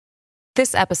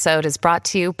This episode is brought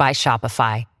to you by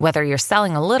Shopify. Whether you're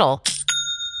selling a little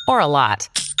or a lot,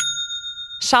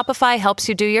 Shopify helps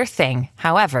you do your thing,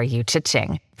 however you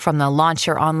cha-ching. From the launch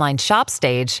your online shop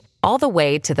stage, all the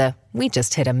way to the we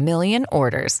just hit 1 million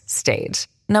orders stage.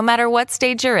 No matter what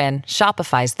stage you're in,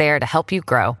 Shopify's there to help you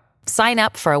grow. Sign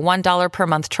up for a $1 per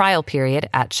month trial period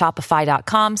at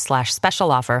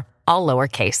shopify.com/special offer, all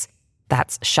lowercase.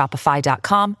 That's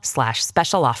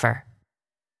shopify.com/special offer.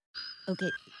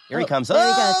 Okay. Here he comes. There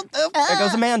he goes. There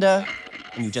goes Amanda.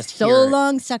 And you just So hear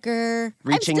long, sucker.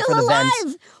 reaching I'm still for the alive.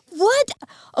 vent. What?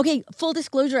 Okay, full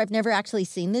disclosure, I've never actually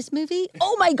seen this movie.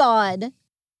 Oh my God.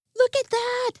 Look at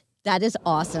that. That is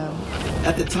awesome.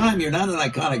 At the time, you're not an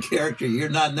iconic character. You're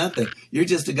not nothing. You're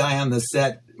just a guy on the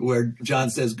set where John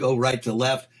says, go right to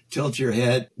left, tilt your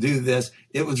head, do this.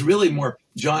 It was really more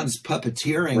John's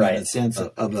puppeteering in a sense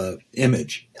of a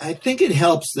image. I think it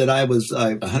helps that I was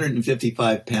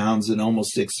 155 pounds and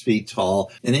almost 6 feet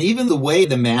tall. And even the way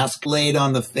the mask laid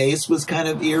on the face was kind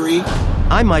of eerie.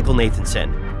 I'm Michael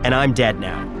Nathanson, and I'm dead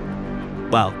now.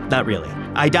 Well, not really.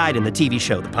 I died in the TV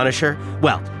show The Punisher.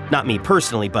 Well, not me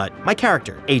personally, but my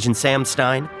character, Agent Sam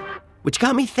Stein. Which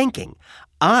got me thinking,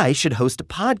 I should host a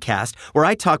podcast where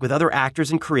I talk with other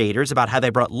actors and creators about how they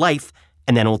brought life,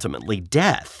 and then ultimately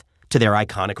death, to their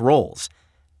iconic roles.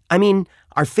 I mean,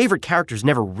 our favorite characters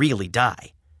never really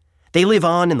die. They live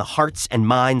on in the hearts and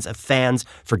minds of fans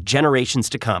for generations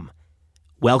to come.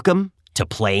 Welcome to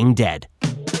Playing Dead.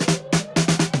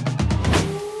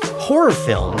 Horror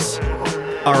films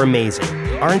are amazing,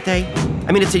 aren't they?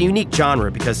 I mean, it's a unique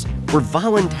genre because we're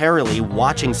voluntarily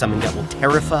watching something that will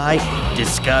terrify,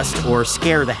 disgust, or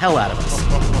scare the hell out of us.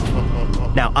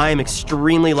 Now, I am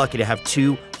extremely lucky to have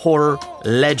two horror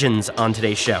legends on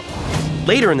today's show.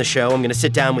 Later in the show, I'm going to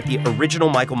sit down with the original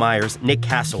Michael Myers, Nick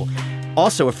Castle,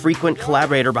 also a frequent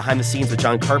collaborator behind the scenes with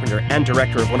John Carpenter and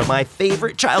director of one of my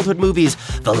favorite childhood movies,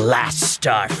 The Last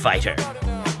Starfighter.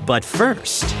 But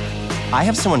first, I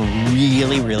have someone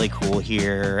really, really cool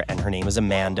here, and her name is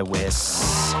Amanda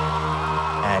Wyss.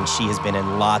 And she has been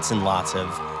in lots and lots of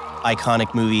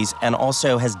iconic movies and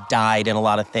also has died in a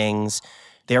lot of things.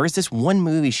 There was this one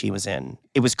movie she was in.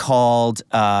 It was called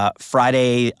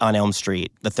Friday on Elm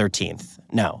Street, the 13th.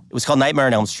 No, it was called Nightmare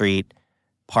on Elm Street,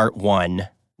 Part 1,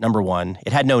 number 1.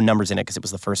 It had no numbers in it because it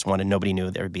was the first one and nobody knew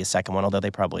there would be a second one, although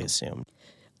they probably assumed.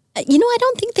 You know, I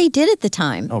don't think they did at the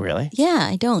time. Oh, really? Yeah,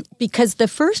 I don't. Because the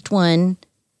first one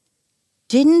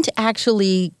didn't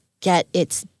actually get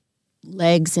its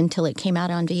legs until it came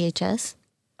out on VHS.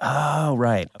 Oh,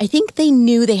 right. I think they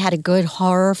knew they had a good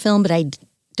horror film, but I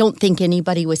don't think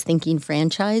anybody was thinking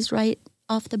franchise right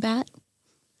off the bat.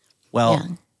 Well, Yeah.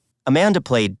 Amanda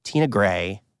played Tina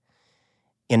Gray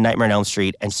in Nightmare on Elm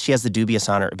Street, and she has the dubious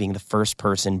honor of being the first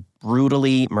person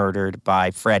brutally murdered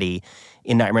by Freddy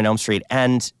in Nightmare on Elm Street.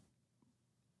 And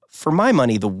for my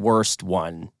money, the worst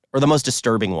one, or the most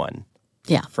disturbing one.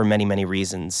 Yeah. For many, many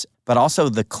reasons. But also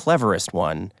the cleverest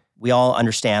one. We all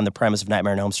understand the premise of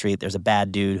Nightmare on Elm Street. There's a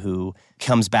bad dude who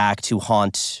comes back to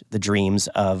haunt the dreams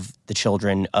of the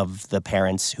children of the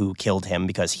parents who killed him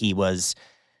because he was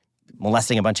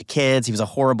molesting a bunch of kids. He was a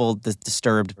horrible,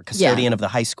 disturbed custodian of the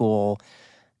high school.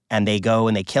 And they go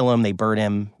and they kill him, they burn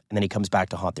him, and then he comes back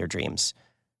to haunt their dreams.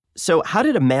 So how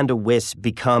did Amanda Wyss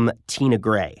become Tina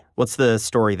Gray? What's the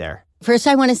story there? First,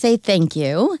 I want to say thank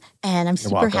you, and I'm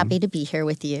super welcome. happy to be here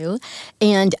with you.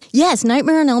 And yes,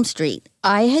 Nightmare on Elm Street.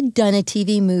 I had done a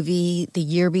TV movie the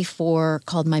year before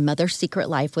called My Mother's Secret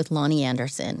Life with Lonnie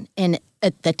Anderson. And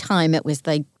at the time, it was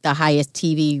like the highest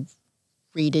TV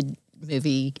rated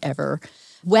movie ever.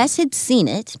 Wes had seen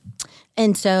it,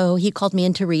 and so he called me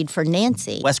in to read for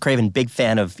Nancy. Wes Craven, big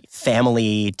fan of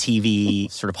family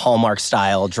TV, sort of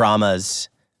Hallmark-style dramas.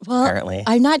 Well, apparently.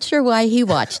 I'm not sure why he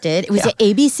watched it. It was an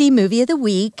ABC Movie of the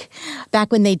Week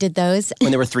back when they did those. When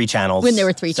there were 3 channels. When there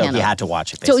were 3 so channels. So you had to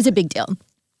watch it, basically. So it was a big deal.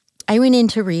 I went in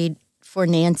to read for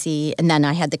Nancy, and then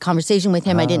I had the conversation with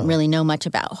him. I didn't really know much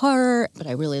about horror, but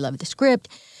I really loved the script.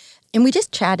 And we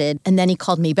just chatted, and then he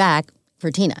called me back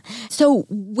for Tina. So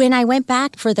when I went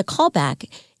back for the callback,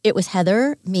 it was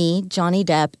Heather, me, Johnny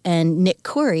Depp, and Nick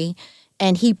Corey,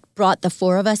 and he brought the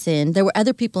 4 of us in. There were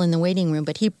other people in the waiting room,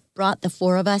 but he brought the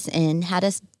 4 of us in, had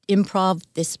us improv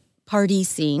this party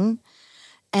scene,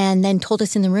 and then told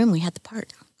us in the room we had the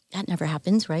part. That never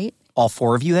happens, right? All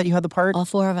 4 of you that you had the part? All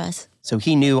 4 of us. So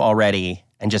he knew already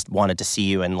and just wanted to see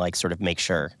you and like sort of make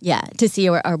sure. Yeah, to see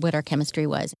what our chemistry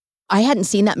was. I hadn't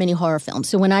seen that many horror films.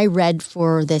 So when I read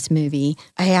for this movie,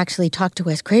 I actually talked to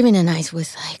Wes Craven and I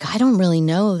was like, I don't really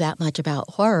know that much about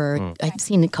horror. I've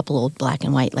seen a couple old black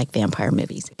and white like vampire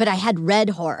movies, but I had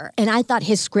read horror and I thought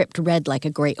his script read like a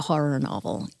great horror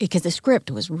novel because the script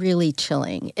was really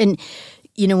chilling. And,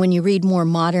 you know, when you read more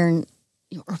modern,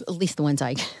 or at least the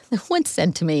ones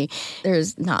sent to me,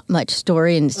 there's not much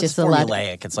story and it's just a lot.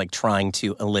 Formulaic. It's like trying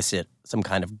to elicit some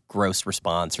kind of gross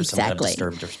response or some kind of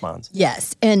disturbed response.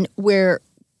 Yes. And where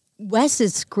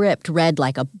Wes's script read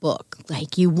like a book,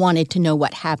 like you wanted to know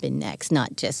what happened next,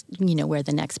 not just, you know, where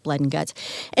the next blood and guts.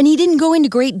 And he didn't go into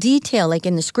great detail like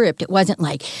in the script. It wasn't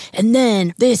like, and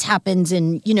then this happens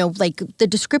and, you know, like the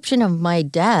description of my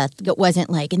death, it wasn't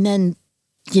like, and then,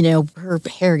 you know, her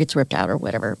hair gets ripped out or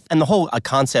whatever. And the whole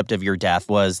concept of your death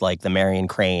was like the Marion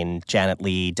Crane, Janet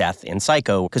Leigh death in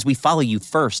Psycho, because we follow you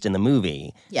first in the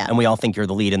movie. Yeah. And we all think you're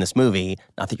the lead in this movie.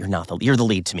 Not that you're not the lead. You're the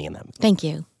lead to me in that movie. Thank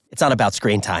you. It's not about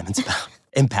screen time. It's about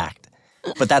impact.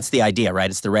 But that's the idea, right?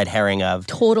 It's the red herring of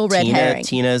total red herring.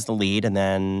 Tina is the lead, and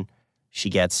then she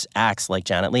gets axed like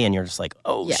Janet Leigh, and you're just like,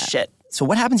 oh, shit. So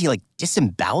what happens? He like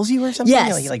disembowels you or something?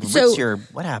 Yes. He like rips your,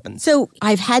 what happens? So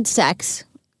I've had sex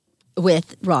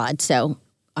with Rod, so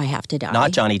I have to die.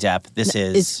 Not Johnny Depp. This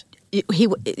is...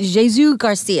 Jesus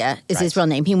Garcia is his real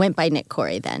name. He went by Nick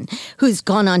Corey then, who's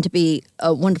gone on to be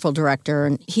a wonderful director,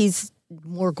 and he's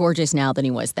more gorgeous now than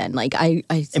he was then. Like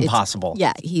Impossible.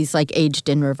 Yeah, he's like aged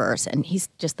in reverse, and he's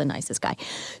just the nicest guy.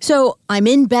 So I'm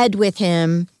in bed with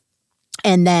him,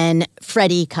 and then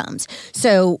Freddie comes.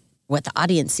 So what the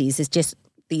audience sees is just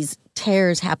these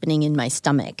tears happening in my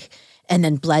stomach, and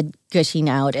then blood gushing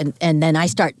out, and then I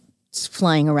start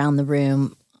flying around the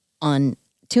room on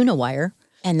tuna wire,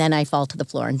 and then I fall to the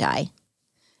floor and die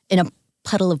in a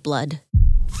puddle of blood.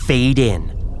 Fade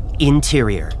in.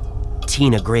 Interior.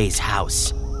 Tina Gray's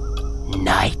house.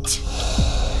 Night.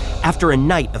 After a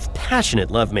night of passionate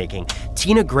lovemaking,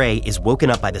 Tina Gray is woken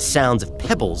up by the sounds of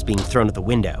pebbles being thrown at the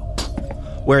window.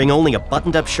 Wearing only a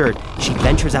buttoned-up shirt, she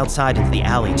ventures outside into the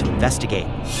alley to investigate.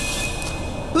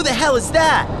 "Who the hell is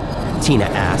that?" Tina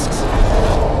asks.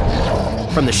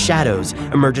 From the shadows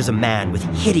emerges a man with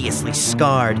hideously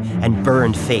scarred and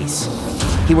burned face.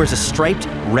 He wears a striped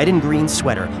red and green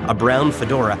sweater, a brown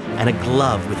fedora, and a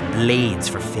glove with blades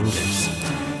for fingers.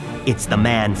 It's the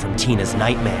man from Tina's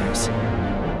nightmares.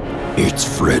 "It's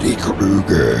Freddy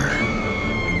Krueger."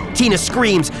 Tina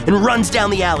screams and runs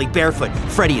down the alley barefoot.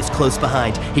 Freddy is close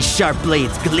behind, his sharp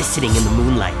blades glistening in the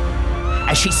moonlight.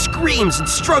 As she screams and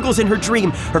struggles in her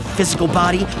dream, her physical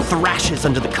body thrashes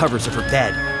under the covers of her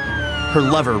bed. Her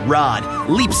lover, Rod,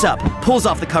 leaps up, pulls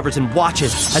off the covers, and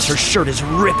watches as her shirt is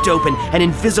ripped open and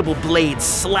invisible blades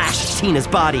slash Tina's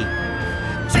body.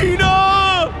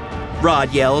 "Tina!"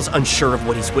 Rod yells, unsure of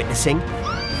what he's witnessing.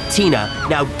 Tina,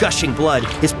 now gushing blood,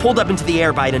 is pulled up into the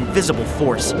air by an invisible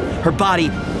force. Her body,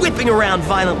 whipping around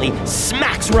violently,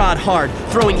 smacks Rod hard,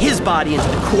 throwing his body into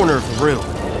the corner of the room.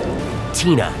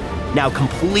 Tina, now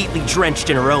completely drenched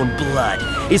in her own blood,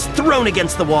 is thrown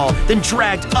against the wall, then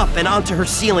dragged up and onto her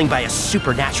ceiling by a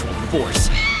supernatural force.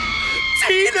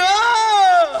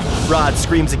 "Tina!" Rod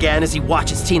screams again as he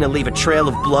watches Tina leave a trail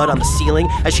of blood on the ceiling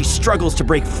as she struggles to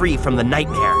break free from the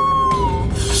nightmare.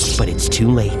 But it's too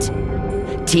late.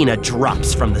 Tina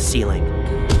drops from the ceiling.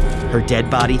 Her dead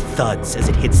body thuds as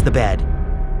it hits the bed,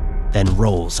 then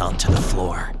rolls onto the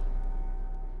floor.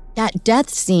 That death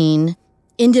scene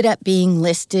ended up being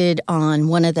listed on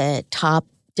one of the top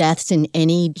deaths in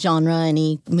any genre,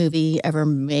 any movie ever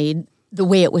made. The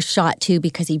way it was shot, too,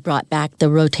 because he brought back the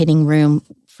rotating room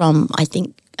from, I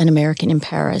think, An American in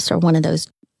Paris or one of those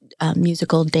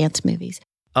musical dance movies.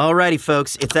 Alrighty,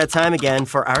 folks, it's that time again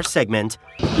for our segment,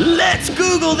 Let's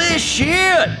Google This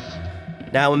Shit!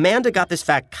 Now, Amanda got this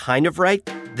fact kind of right.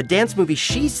 The dance movie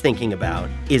she's thinking about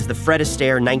is the Fred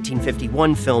Astaire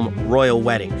 1951 film Royal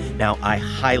Wedding. Now, I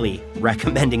highly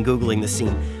recommend Googling the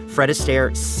scene. Fred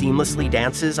Astaire seamlessly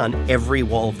dances on every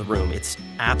wall of the room. It's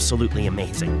absolutely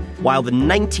amazing. While the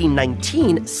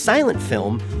 1919 silent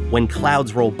film When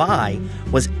Clouds Roll By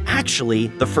was actually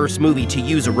the first movie to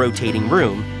use a rotating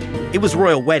room, it was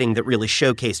Royal Wedding that really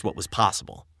showcased what was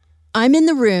possible. I'm in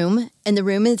the room, and the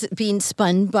room is being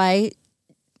spun by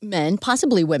men,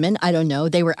 possibly women, I don't know.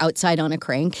 They were outside on a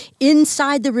crane.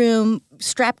 Inside the room,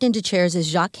 strapped into chairs, is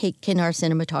Jacques Aitken, our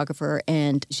cinematographer,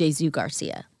 and Jesus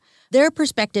Garcia. Their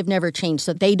perspective never changed,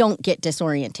 so they don't get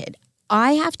disoriented.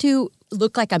 I have to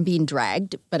look like I'm being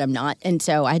dragged, but I'm not. And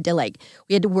so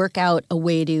we had to work out a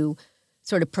way to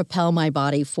sort of propel my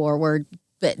body forward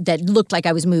that looked like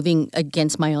I was moving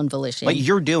against my own volition. But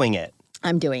you're doing it.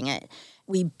 I'm doing it.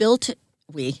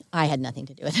 I had nothing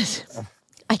to do with it.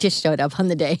 I just showed up on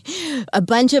the day. A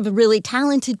bunch of really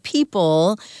talented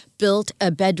people built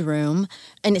a bedroom,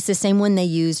 and it's the same one they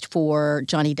used for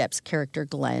Johnny Depp's character,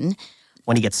 Glenn.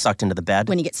 When he gets sucked into the bed?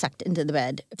 When he gets sucked into the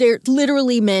bed. They're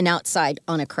literally men outside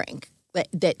on a crank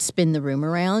that spin the room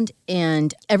around,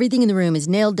 and everything in the room is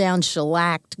nailed down,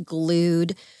 shellacked,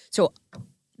 glued. So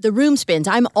the room spins.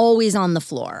 I'm always on the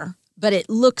floor, but it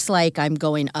looks like I'm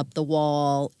going up the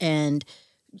wall and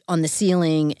on the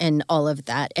ceiling and all of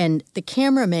that. And the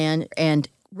cameraman and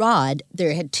Rod,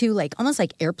 they had two almost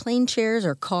like airplane chairs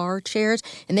or car chairs,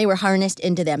 and they were harnessed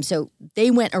into them. So they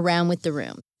went around with the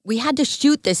room. We had to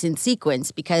shoot this in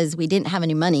sequence because we didn't have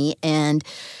any money, and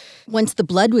once the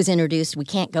blood was introduced, we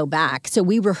can't go back. So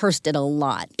we rehearsed it a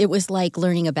lot. It was like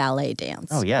learning a ballet dance.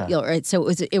 Oh, yeah. Right? So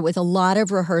it was a lot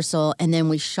of rehearsal, and then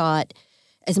we shot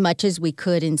as much as we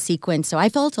could in sequence. So I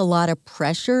felt a lot of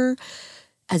pressure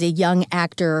as a young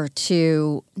actor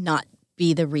to not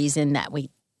be the reason that we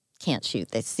can't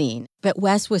shoot this scene. But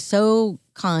Wes was so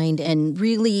kind and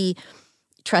really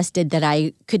trusted that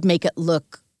I could make it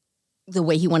look the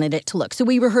way he wanted it to look. So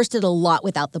we rehearsed it a lot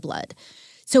without the blood.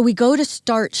 So we go to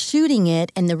start shooting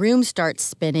it, and the room starts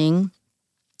spinning,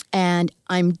 and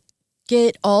I'm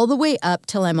get all the way up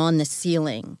till I'm on the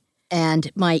ceiling, and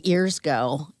my ears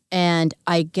go, and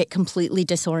I get completely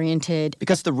disoriented.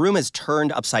 Because the room is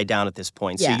turned upside down at this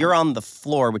point. So you're on the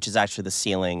floor, which is actually the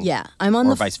ceiling. Yeah, I'm on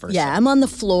or vice versa. Yeah, I'm on the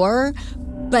floor,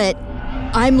 but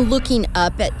I'm looking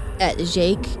up at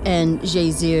Jake and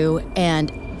Jesus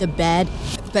and the bed,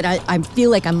 but I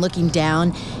feel like I'm looking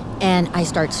down, and I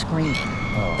start screaming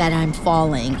that I'm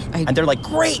falling. And they're like,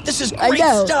 great, this is great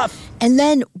stuff. And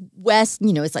then Wes,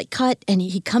 it's like cut, and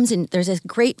he comes in. There's this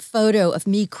great photo of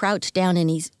me crouched down, and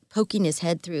he's poking his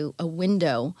head through a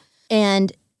window.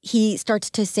 And he starts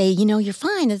to say, you're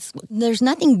fine. There's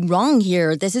nothing wrong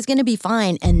here. This is going to be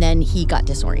fine. And then he got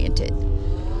disoriented.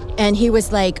 And he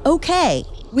was like, okay,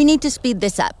 we need to speed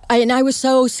this up. And I was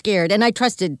so scared, and I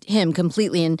trusted him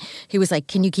completely. And he was like,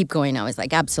 can you keep going? I was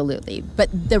like, absolutely. But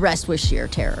the rest was sheer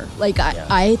terror.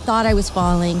 I thought I was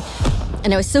falling,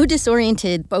 and I was so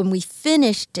disoriented. But when we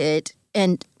finished it,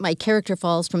 and my character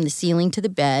falls from the ceiling to the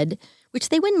bed, which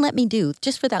they wouldn't let me do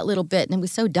just for that little bit. And it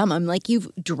was so dumb. I'm like,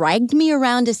 you've dragged me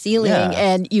around a ceiling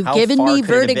and you've given me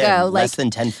vertigo. Less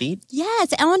than 10 feet?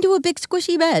 Yes, onto a big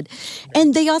squishy bed.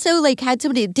 And they also had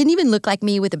somebody that didn't even look like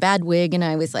me with a bad wig. And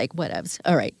I was like, whatevs.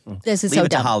 All right, this is Leave so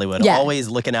it dumb. to Hollywood. Yeah. Always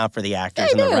looking out for the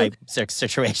actors in the right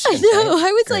situation. I know. Right?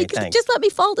 I was Great, thanks. just let me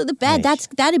fall to the bed.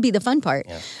 That'd be the fun part.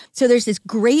 Yeah. So there's this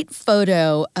great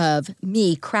photo of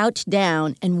me crouched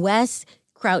down, and Wes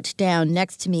crouched down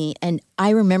next to me, and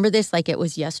I remember this like it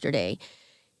was yesterday.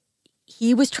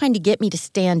 He was trying to get me to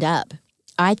stand up.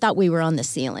 I thought we were on the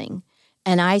ceiling,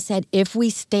 and I said, if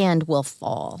we stand, we'll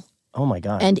fall. Oh, my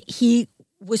God. And he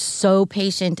was so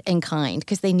patient and kind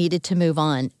because they needed to move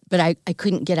on, but I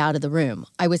couldn't get out of the room.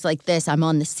 I was like this. I'm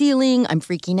on the ceiling. I'm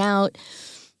freaking out.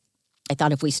 I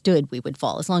thought if we stood, we would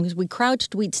fall. As long as we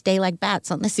crouched, we'd stay like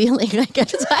bats on the ceiling, I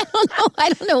guess. I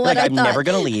don't know what I thought. I'm never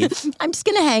going to leave. I'm just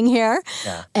going to hang here.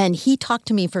 Yeah. And he talked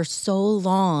to me for so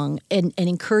long and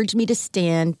encouraged me to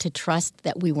stand, to trust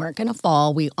that we weren't going to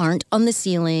fall. We aren't on the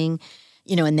ceiling,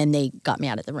 and then they got me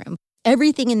out of the room.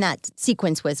 Everything in that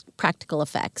sequence was practical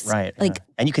effects. Right.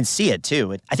 And you can see it,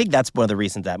 too. I think that's one of the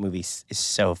reasons that movie is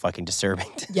so fucking disturbing.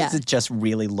 Yeah. It just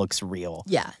really looks real.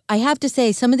 Yeah. I have to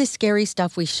say, some of the scary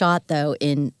stuff we shot, though,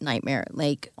 in Nightmare,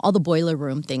 like all the boiler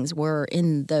room things were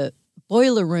in the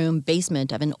boiler room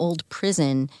basement of an old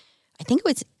prison. I think it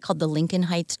was called the Lincoln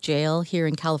Heights Jail here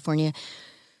in California.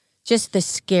 Just the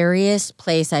scariest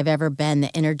place I've ever been.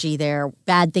 The energy there.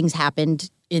 Bad things happened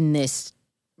in this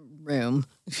room,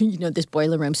 this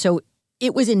boiler room. So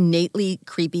it was innately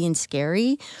creepy and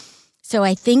scary. So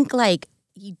I think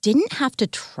you didn't have to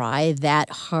try that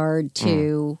hard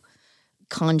to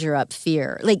conjure up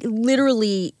fear.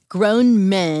 Literally grown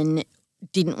men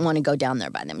didn't want to go down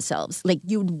there by themselves.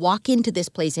 You'd walk into this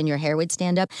place and your hair would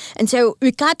stand up. And so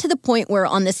it got to the point where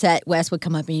on the set, Wes would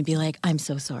come up and he'd be like, I'm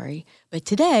so sorry, but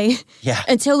today. Yeah.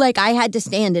 And so I had to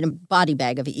stand in a body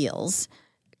bag of eels,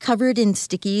 covered in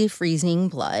sticky, freezing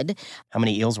blood. How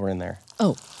many eels were in there?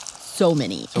 Oh, so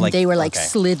many. So and they were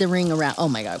slithering around. Oh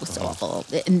my God, it was so awful.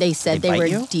 And they said they were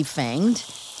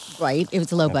defanged. Right. It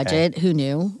was low budget. Who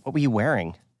knew? What were you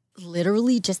wearing?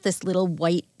 Literally just this little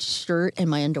white shirt and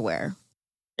my underwear.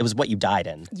 It was what you died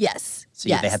in. Yes. So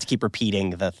yes. They had to keep repeating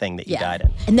the thing that you died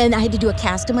in. And then I had to do a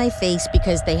cast of my face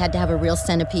because they had to have a real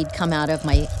centipede come out of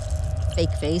my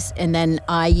fake face. And then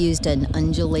I used an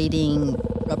undulating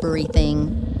rubbery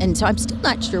thing. And so I'm still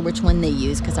not sure which one they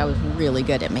used because I was really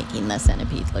good at making the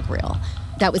centipede look real.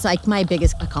 That was my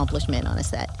biggest accomplishment on a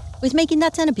set. was making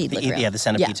that centipede look real. Yeah, the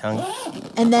centipede tongue.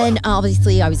 And then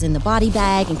obviously I was in the body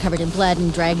bag and covered in blood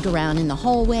and dragged around in the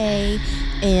hallway.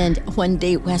 And one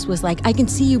day Wes was like, I can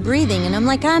see you breathing. And I'm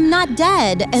like, I'm not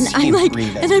dead. And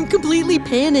I'm completely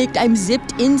panicked. I'm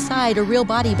zipped inside a real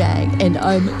body bag. And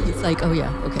it's like, oh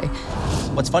yeah, okay.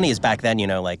 What's funny is back then,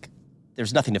 like,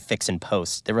 there's nothing to fix in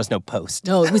post. There was no post.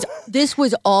 No, this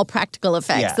was all practical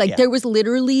effects. There was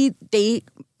literally, they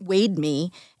weighed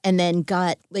me and then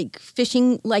got like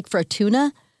fishing, like for a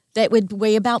tuna that would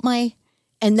weigh about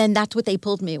and then that's what they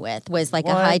pulled me with was like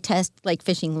a high test, like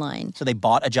fishing line. So they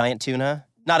bought a giant tuna?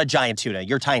 Not a giant tuna.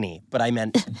 You're tiny, but I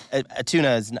meant a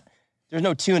tuna is not, there's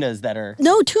no tunas that are.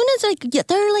 No, tunas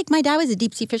they're like, my dad was a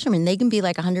deep sea fisherman. They can be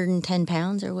like 110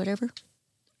 pounds or whatever.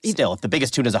 Still, if the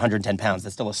biggest tuna is 110 pounds,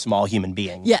 that's still a small human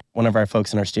being. Yeah. One of our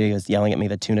folks in our studio is yelling at me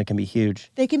that tuna can be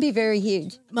huge. They can be very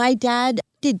huge. My dad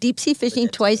did deep sea fishing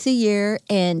twice a year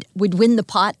and would win the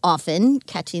pot often,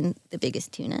 catching the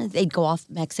biggest tuna. They'd go off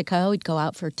Mexico. He'd go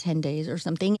out for 10 days or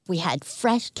something. We had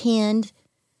fresh canned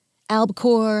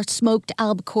albacore, smoked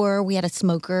albacore. We had a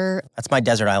smoker. That's my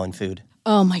desert island food.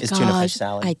 Oh my gosh. Tuna fish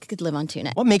salad. I could live on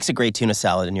tuna. What makes a great tuna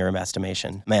salad in your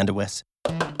estimation, Amanda Wiss?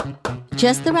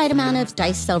 Just the right amount of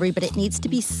diced celery, but it needs to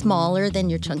be smaller than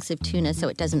your chunks of tuna so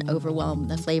it doesn't overwhelm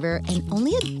the flavor. And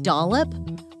only a dollop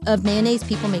of mayonnaise.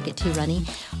 People make it too runny.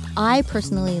 I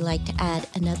personally like to add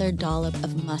another dollop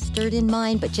of mustard in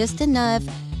mine, but just enough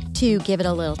to give it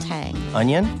a little tang.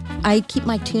 Onion? I keep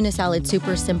my tuna salad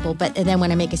super simple, but then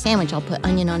when I make a sandwich, I'll put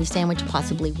onion on the sandwich,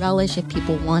 possibly relish if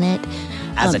people want it.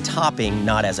 As a topping,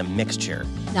 not as a mixture.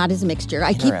 Not as a mixture.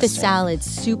 I keep the salad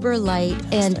super light,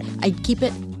 and I keep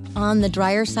it on the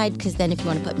drier side because then if you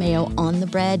want to put mayo on the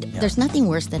bread, there's nothing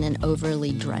worse than an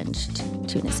overly drenched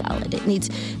tuna salad. It needs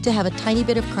to have a tiny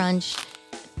bit of crunch,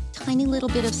 tiny little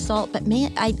bit of salt, but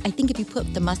I think if you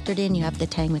put the mustard in, you have the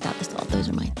tang without the salt. Those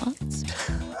are my thoughts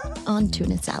on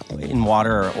tuna salad. In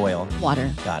water or oil?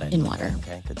 Water. Got it. In water.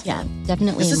 Okay, good stuff. Yeah,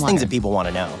 definitely This is in water. things that people want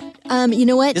to know. You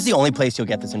know what? This is the only place you'll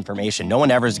get this information. No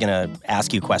one ever is going to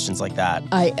ask you questions like that.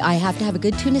 I have to have a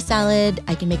good tuna salad.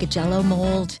 I can make a Jell-O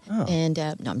mold. And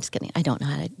no, I'm just kidding. I don't know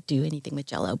how to do anything with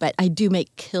Jell-O, but I do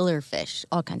make killer fish,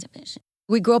 all kinds of fish.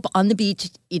 We grew up on the beach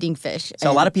eating fish. So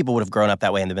a lot of people would have grown up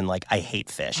that way and they've been like, I hate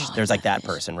fish. There's like that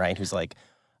person, right? Who's like,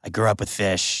 I grew up with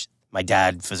fish. My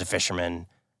dad was a fisherman.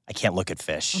 I can't look at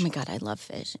fish. Oh my God, I love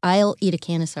fish. I'll eat a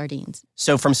can of sardines.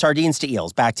 So from sardines to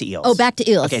eels, back to eels. Oh, back to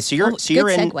eels. Okay, so you're in,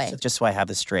 segue. just so I have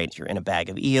this straight, you're in a bag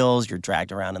of eels, you're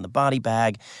dragged around in the body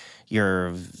bag,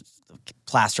 you're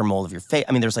plaster mold of your face.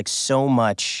 I mean, there's like so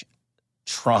much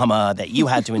trauma that you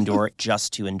had to endure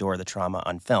just to endure the trauma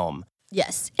on film.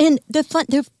 Yes. And the thing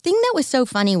that was so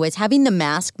funny was having the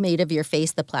mask made of your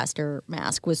face, the plaster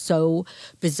mask, was so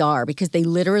bizarre because they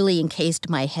literally encased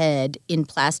my head in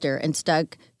plaster and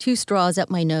stuck 2 straws up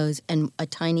my nose and a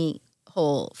tiny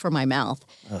hole for my mouth.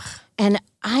 Ugh. And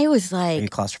I was like... Are you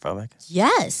claustrophobic?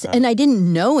 Yes. And I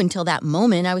didn't know until that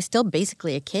moment. I was still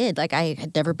basically a kid. Like, I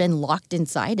had never been locked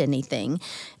inside anything.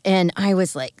 And I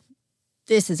was like,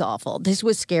 this is awful. This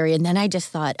was scary. And then I just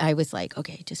thought, I was like,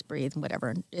 okay, just breathe and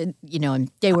whatever. And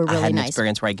they were really nice. I had an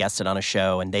experience where I guested on a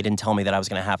show and they didn't tell me that I was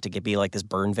going to have to be like this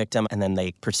burn victim. And then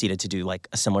they proceeded to do like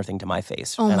a similar thing to my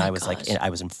face. Oh and I was like, I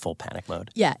was in full panic mode.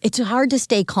 Yeah, it's hard to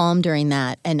stay calm during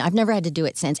that. And I've never had to do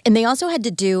it since. And they also had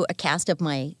to do a cast of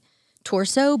my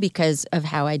torso because of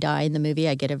how I die in the movie.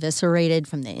 I get eviscerated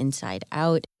from the inside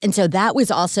out. And so that was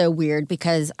also weird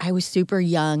because I was super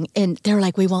young and they're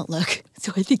like, we won't look.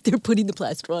 So I think they're putting the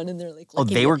plaster on and they're like, oh,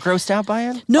 they were grossed out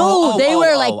by it? No, they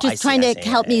were like just trying to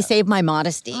help me save my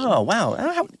modesty. Oh,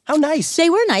 wow. How nice. They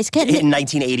were nice. In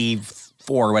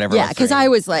 1984 or whatever. Yeah, because I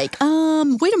was like,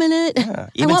 wait a minute. Yeah.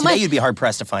 Even today you'd be hard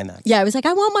pressed to find that. Yeah, I was like,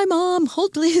 I want my mom.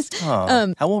 Hold, please.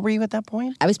 Oh. How old were you at that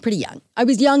point? I was pretty young. I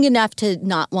was young enough to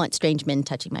not want strange men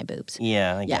touching my boobs.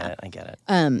 Yeah, I get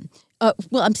it.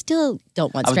 Well, I'm still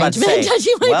don't want strange men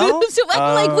touching my boobs. So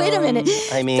I'm like, wait a minute.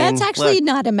 I mean, that's actually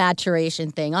not a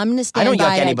maturation thing. I'm going to stand by. I don't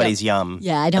yuck anybody's yum.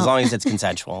 Yeah, I don't. As long as it's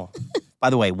consensual.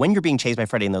 By the way, when you're being chased by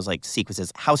Freddy in those like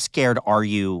sequences, how scared are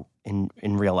you in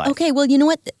real life? Okay, well, you know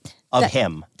what? Of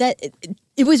him.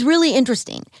 It was really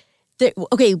interesting.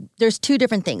 There's 2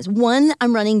 different things. One,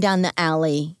 I'm running down the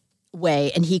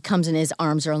alleyway and he comes and his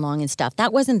arms are long and stuff.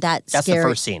 That wasn't that scary. That's the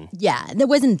first scene. Yeah, that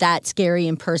wasn't that scary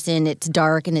in person. It's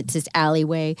dark and it's this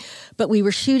alleyway. But we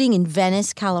were shooting in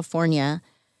Venice, California,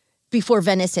 before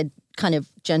Venice had kind of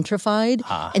gentrified.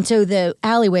 And so the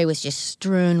alleyway was just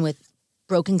strewn with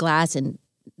broken glass and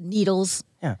needles.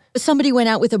 Yeah. Somebody went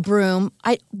out with a broom.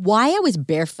 Why I was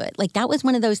barefoot. Like, that was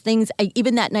one of those things.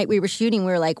 Even that night we were shooting,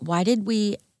 we were like, why did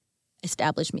we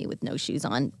establish me with no shoes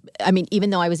on. I mean,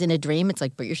 even though I was in a dream, it's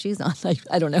like, put your shoes on.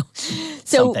 I don't know.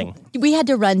 So we had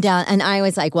to run down, and I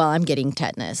was like, well, I'm getting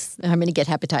tetanus. I'm going to get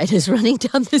hepatitis running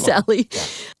down this alley. Yeah.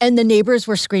 And the neighbors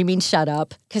were screaming, shut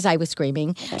up, because I was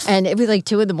screaming. And it was like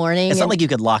 2 a.m. It's not like you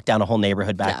could lock down a whole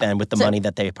neighborhood back then with the money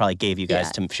that they probably gave you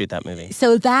guys to shoot that movie.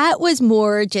 So that was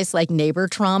more just like neighbor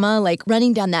trauma. Like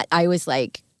running down that, I was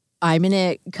like, I'm going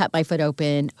to cut my foot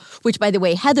open, which, by the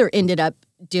way, Heather ended up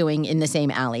doing in the same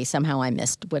alley. Somehow I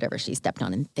missed whatever she stepped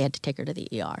on, and they had to take her to the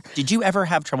ER. Did you ever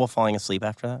have trouble falling asleep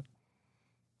after that?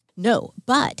 No,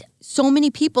 but so many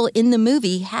people in the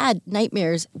movie had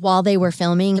nightmares while they were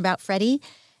filming about Freddy,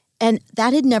 and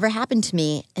that had never happened to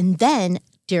me. And then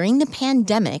during the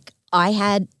pandemic, I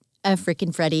had a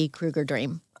freaking Freddy Krueger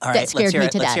dream. All right, that scared me to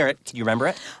death. Let's hear it. Can you remember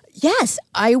it? Yes,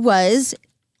 I was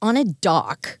on a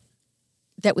dock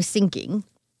that was sinking,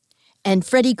 and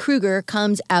Freddy Krueger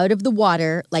comes out of the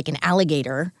water like an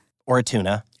alligator. Or a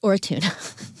tuna.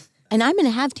 And I'm going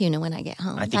to have tuna when I get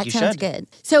home. I think you sounds should. Good.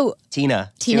 So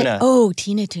Tuna. Oh,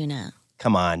 tuna.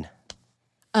 Come on.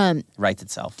 Writes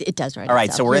itself. It does write itself. All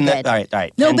right, so we're in the... All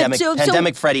right. No,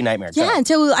 pandemic Freddy nightmare. Yeah, and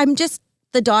so I'm just...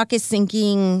 The dock is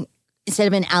sinking. Instead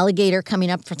of an alligator coming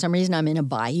up, for some reason, I'm in a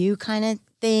bayou kind of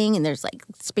thing, and there's like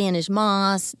Spanish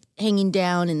moss hanging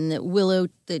down and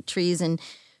the trees, and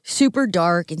super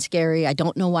dark and scary. I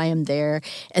don't know why I'm there.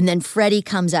 And then Freddy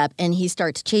comes up and he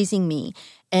starts chasing me,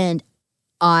 and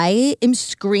I am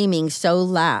screaming so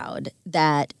loud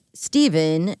that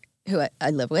Steven, who I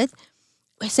live with,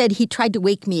 said he tried to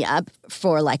wake me up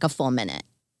for like a full minute,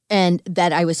 and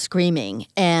that I was screaming,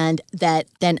 and that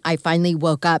then I finally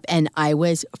woke up and I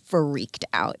was freaked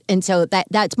out. And so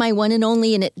that's my one and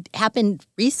only, and it happened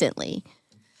recently.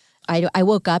 I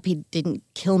woke up. He didn't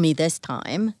kill me this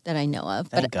time that I know of.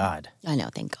 Thank God. I know,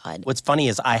 thank God. What's funny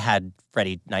is I had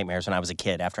Freddy nightmares when I was a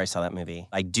kid after I saw that movie.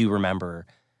 I do remember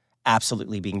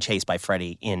absolutely being chased by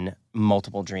Freddy in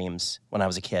multiple dreams when I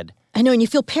was a kid. I know, and you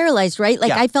feel paralyzed, right?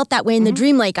 Like, I felt that way in the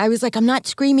dream. Like, I was like, I'm not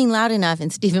screaming loud enough.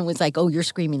 And Stephen was like, oh, you're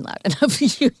screaming loud enough.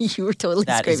 you were totally screaming.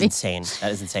 That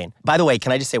is insane. By the way,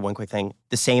 can I just say one quick thing?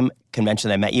 The same convention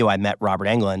that I met you, I met Robert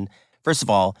Englund. First of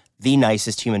all, the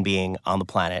nicest human being on the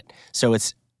planet. So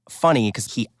it's funny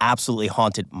because he absolutely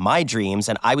haunted my dreams,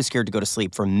 and I was scared to go to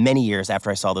sleep for many years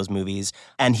after I saw those movies.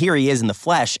 And here he is in the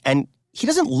flesh, and he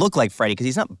doesn't look like Freddy because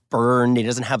he's not burned. He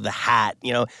doesn't have the hat,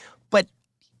 but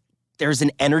there's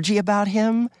an energy about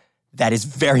him that is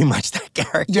very much that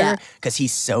character because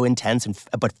he's so intense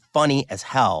but funny as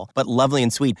hell, but lovely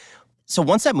and sweet. So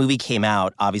once that movie came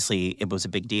out, obviously it was a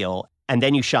big deal. And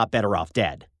then you shot Better Off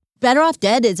Dead. Better Off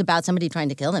Dead is about somebody trying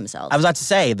to kill themselves. I was about to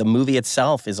say, the movie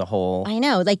itself is a whole... I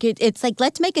know. Like, it's like,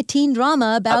 let's make a teen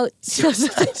drama about...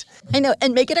 suicide. I know,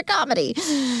 and make it a comedy.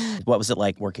 What was it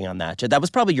like working on that? That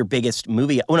was probably your biggest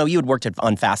movie. Oh, no, you had worked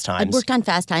on Fast Times. I'd worked on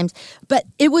Fast Times, but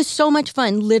it was so much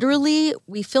fun. Literally,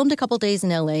 we filmed a couple days in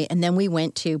LA, and then we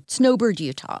went to Snowbird,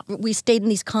 Utah. We stayed in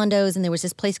these condos, and there was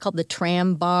this place called the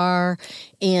Tram Bar,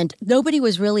 and nobody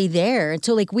was really there. And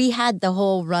so, like, we had the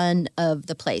whole run of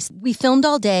the place. We filmed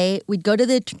all day. We'd go to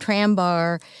the Tram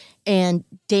Bar and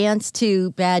dance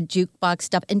to bad jukebox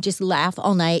stuff and just laugh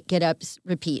all night, get up,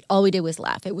 repeat. All we did was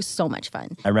laugh. It was so much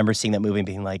fun. I remember seeing that movie and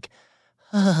being like,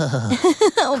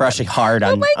 crushing hard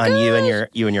on you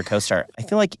and your co-star. I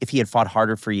feel like if he had fought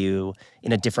harder for you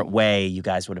in a different way, you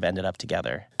guys would have ended up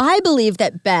together. I believe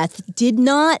that Beth did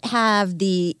not have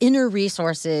the inner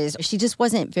resources. She just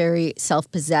wasn't very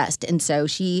self-possessed. And so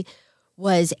she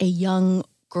was a young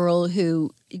girl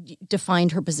who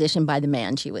defined her position by the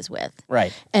man she was with.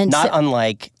 Right. And not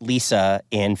unlike Lisa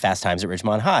in Fast Times at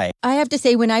Ridgemont High. I have to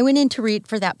say, when I went in to read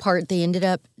for that part, they ended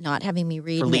up not having me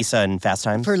read. For Lisa in Fast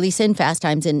Times? For Lisa in Fast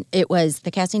Times. And it was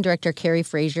the casting director, Carrie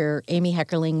Fraser, Amy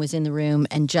Heckerling was in the room,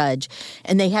 and Judge.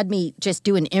 And they had me just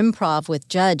do an improv with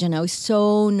Judge, and I was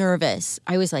so nervous.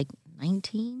 I was like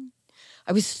 19.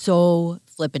 I was so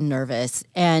flippin' nervous.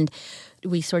 And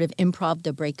we sort of improv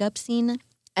the breakup scene.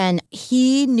 And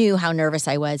he knew how nervous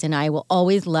I was, and I will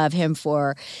always love him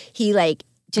for, he like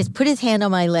just put his hand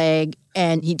on my leg,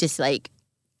 and he just like,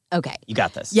 okay. You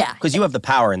got this. Yeah. Because you have the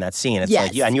power in that scene. It's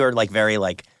like, and you're like very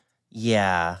like,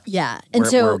 yeah. Yeah. And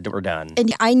so we're done.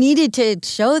 And I needed to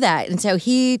show that. And so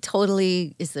he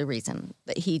totally is the reason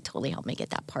that he totally helped me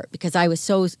get that part, because I was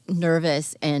so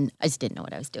nervous and I just didn't know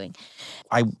what I was doing.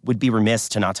 I would be remiss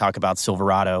to not talk about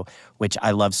Silverado, which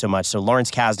I love so much. So Lawrence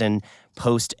Kasdan,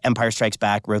 post Empire Strikes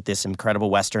Back, wrote this incredible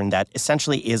Western that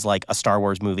essentially is like a Star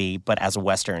Wars movie, but as a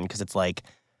Western, because it's like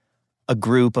a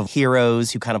group of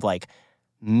heroes who kind of like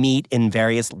meet in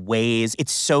various ways.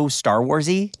 It's so Star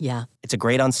Wars-y. Yeah. It's a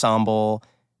great ensemble.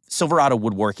 Silverado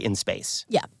would work in space.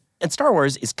 Yeah. And Star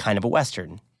Wars is kind of a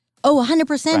Western. Oh,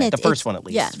 100%. Right, the first one at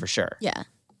least, for sure. Yeah.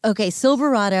 Okay,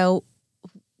 Silverado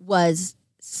was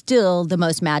still the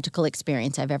most magical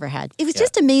experience I've ever had. It was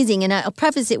just amazing. And I'll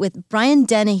preface it with Brian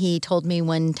Dennehy told me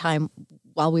one time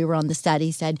while we were on the set,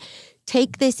 he said,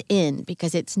 take this in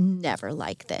because it's never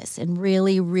like this and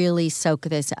really, really soak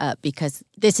this up because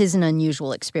this is an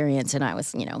unusual experience. And I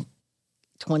was,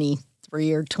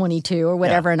 23 or 22 or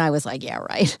whatever. Yeah. And I was like, yeah,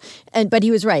 right. But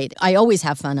he was right. I always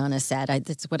have fun on a set.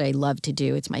 That's what I love to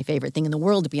do. It's my favorite thing in the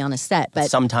world to be on a set. But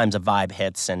sometimes a vibe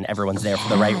hits and everyone's there for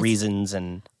the right reasons.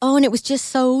 And it was just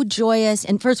so joyous.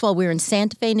 And first of all, we were in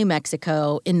Santa Fe, New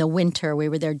Mexico in the winter. We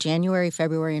were there January,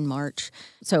 February, and March.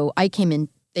 So I came in,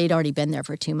 they'd already been there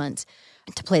for 2 months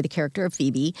to play the character of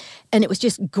Phoebe. And it was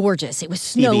just gorgeous. It was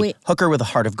snowy. Phoebe, hooker with a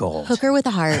heart of gold. Hooker with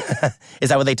a heart. Is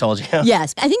that what they told you?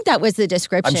 Yes. I think that was the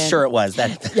description. I'm sure it was.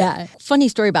 Yeah. Funny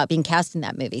story about being cast in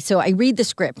that movie. So I read the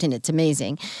script and it's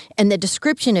amazing. And the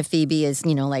description of Phoebe is,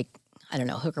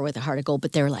 hooker with a heart of gold,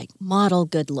 but they're like model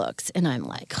good looks. And I'm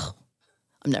like,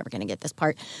 I'm never going to get this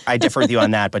part. I differ with you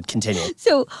on that, but continue.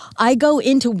 So I go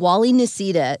into Wally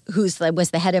Nocita, who was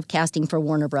the head of casting for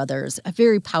Warner Brothers, a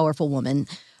very powerful woman,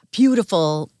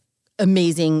 beautiful,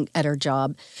 amazing at her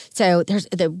job. So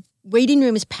the waiting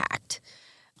room is packed.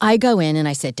 I go in and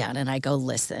I sit down and I go,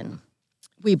 listen,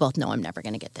 we both know I'm never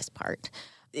going to get this part.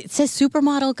 It says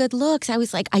supermodel good looks. I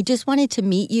was like, I just wanted to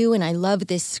meet you and I love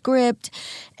this script.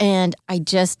 And I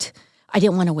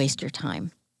didn't want to waste your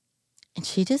time. And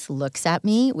she just looks at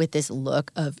me with this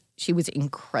look of, she was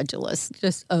incredulous,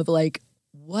 just of like,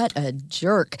 what a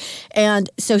jerk. And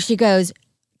so she goes,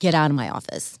 get out of my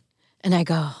office. And I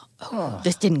go,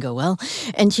 this didn't go well.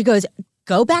 And she goes,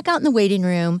 go back out in the waiting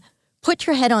room, put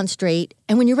your head on straight,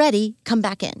 and when you're ready, come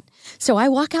back in. So I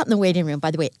walk out in the waiting room. By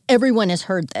the way, everyone has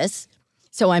heard this.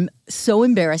 So I'm so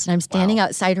embarrassed. And I'm standing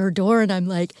outside her door, and I'm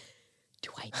like, do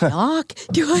I knock?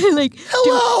 Do I like,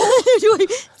 hello?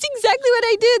 It's exactly what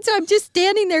I did. So I'm just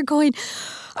standing there going,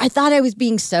 I thought I was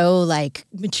being so like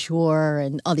mature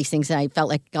and all these things. And I felt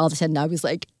like all of a sudden I was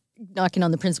like knocking on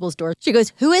the principal's door. She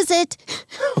goes, who is it?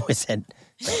 Who is it?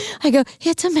 I go,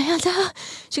 it's Amanda.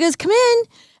 She goes, come in.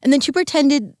 And then she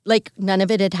pretended like none of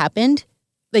it had happened.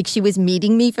 Like she was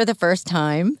meeting me for the first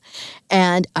time.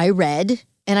 And I read.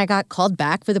 And I got called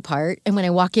back for the part. And when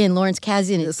I walk in, Lawrence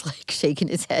Kasdan is like shaking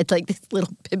his head like this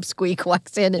little pipsqueak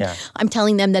walks in. And I'm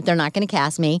telling them that they're not going to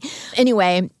cast me.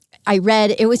 Anyway, I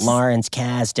read, it was... Lawrence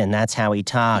Kasdan, that's how he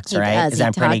talks, right? Is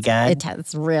that pretty good?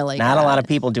 It's really Not good. A lot of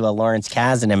people do a Lawrence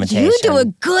Kasdan imitation. You do a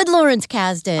good Lawrence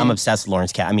Kasdan. I'm obsessed with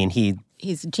Lawrence Kasdan. I mean,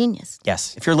 he's a genius.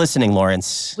 Yes. If you're listening,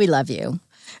 Lawrence. We love you.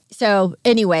 So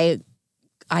anyway,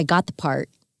 I got the part.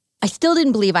 I still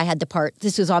didn't believe I had the part.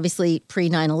 This was obviously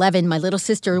pre-9/11. My little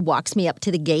sister walks me up to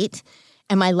the gate,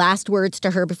 and my last words to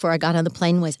her before I got on the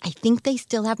plane was, I think they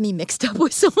still have me mixed up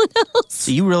with someone else. So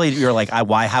you're like,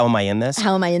 why? How am I in this?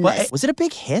 How am I in this? Was it a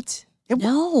big hit?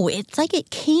 No, it's like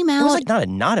it came out. It was like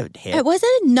not a hit. It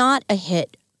wasn't not a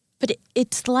hit, but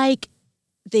it's like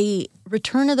the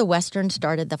Return of the Western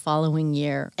started the following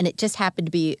year, and it just happened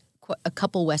to be a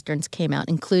couple Westerns came out,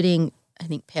 including... I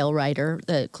think Pale Rider,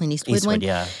 the Clint Eastwood one.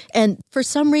 Yeah. And for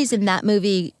some reason, that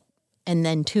movie and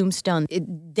then Tombstone,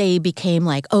 they became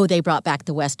like, they brought back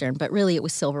the Western. But really, it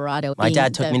was Silverado. My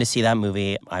dad took me to see that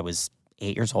movie. I was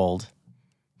 8 years old.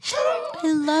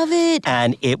 I love it.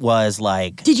 And it was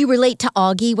like... Did you relate to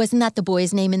Augie? Wasn't that the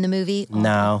boy's name in the movie?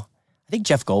 No. I think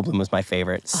Jeff Goldblum was my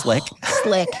favorite. Slick.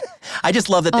 Slick. I just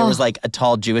love that there was like a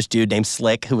tall Jewish dude named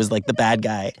Slick who was like the bad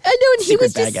guy. I know, and he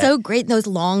was just so great. Those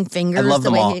long fingers. I love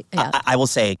them all. I will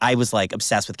say, I was like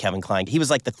obsessed with Kevin Kline. He was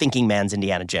like the thinking man's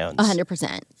Indiana Jones.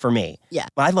 100%. For me. Yeah.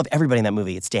 But I love everybody in that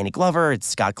movie. It's Danny Glover, it's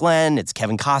Scott Glenn, it's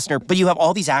Kevin Costner. But you have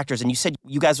all these actors, and you said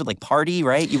you guys would like party,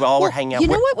 right? You all were hanging out. You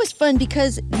know what was fun?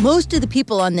 Because most of the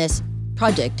people on this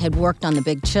project had worked on The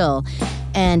Big Chill.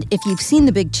 And if you've seen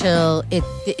The Big Chill, it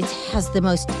has the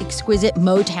most exquisite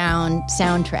Motown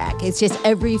soundtrack. It's just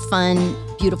every fun,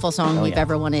 beautiful song you've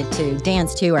ever wanted to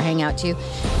dance to or hang out to.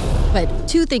 But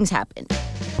two things happened.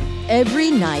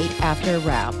 Every night after a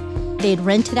wrap, they'd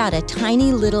rented out a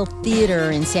tiny little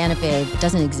theater in Santa Fe. It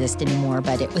doesn't exist anymore,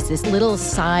 but it was this little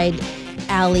side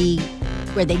alley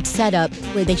where they'd set up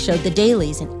where they showed the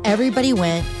dailies. And everybody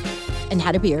went and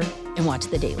had a beer and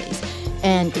watched the dailies.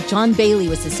 And John Bailey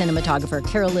was the cinematographer.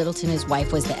 Carol Littleton, his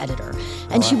wife, was the editor.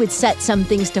 And she would set some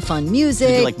things to fun music.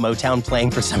 Did you like Motown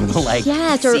playing for some of the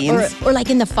scenes? Or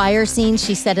like in the fire scene,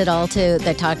 she set it all to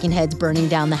the Talking Heads burning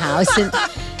down the house. And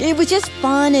it was just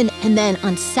fun. And then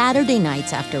on Saturday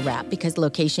nights after wrap, because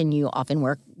location you often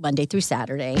work Monday through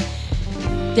Saturday,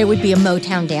 there would be a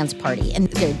Motown dance party. And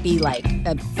there'd be like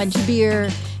a bunch of beer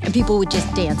and people would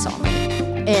just dance all night.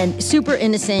 And super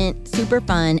innocent, super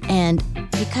fun, and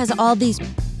because all these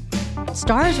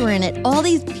stars were in it, all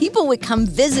these people would come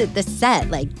visit the set,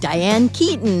 like Diane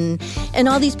Keaton and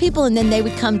all these people, and then they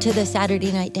would come to the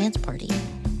Saturday night dance party.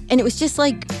 And it was just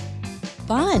like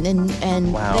fun,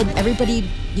 and Wow. then everybody,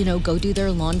 go do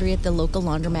their laundry at the local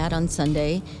laundromat on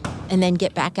Sunday and then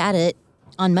get back at it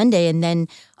on Monday. And then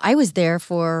I was there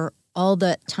for all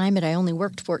the time that I only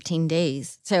worked 14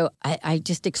 days. So I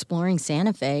just exploring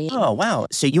Santa Fe. Oh, wow.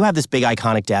 So you have this big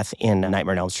iconic death in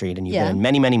Nightmare on Elm Street, and you've Yeah. been in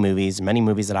many, many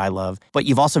movies that I love. But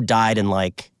you've also died in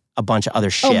like a bunch of other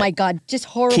shit. Oh my God, just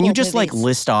horrible Can you just like movies.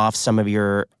 list off some of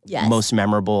your Yes. most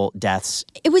memorable deaths?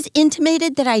 It was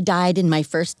intimated that I died in my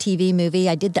first TV movie.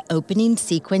 I did the opening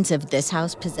sequence of This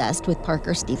House Possessed with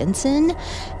Parker Stevenson,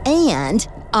 and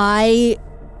I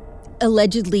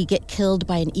allegedly get killed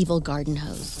by an evil garden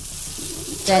hose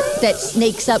that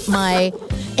snakes up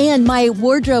and my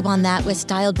wardrobe on that was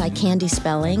styled by Candy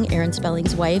Spelling, Aaron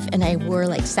Spelling's wife, and I wore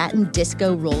like satin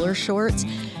disco roller shorts,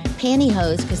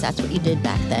 pantyhose, because that's what you did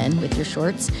back then with your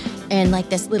shorts, and like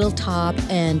this little top,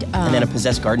 and And then a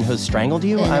possessed garden hose strangled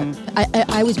you?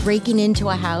 I was breaking into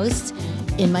a house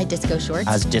in my disco shorts.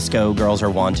 As disco girls are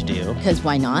wont to do. Because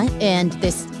why not? And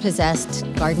this possessed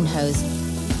garden hose,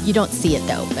 you don't see it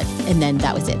though, and then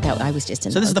that was it. I was just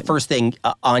in So this is the open. first thing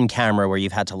on camera where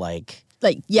you've had to like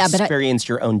but experience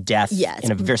your own death Yes.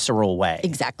 in a visceral way.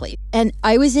 Exactly. And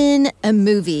I was in a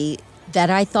movie that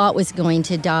I thought was going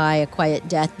to die a quiet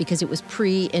death because it was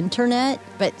pre-internet,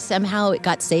 but somehow it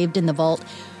got saved in the vault.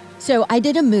 So I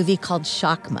did a movie called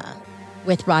Shakma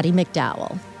with Roddy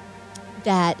McDowall.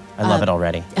 That I love it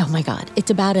already. Oh my God.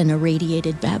 It's about an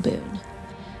irradiated baboon.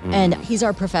 And he's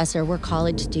our professor. We're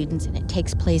college students, and it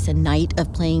takes place a night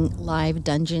of playing live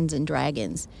Dungeons and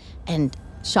Dragons. And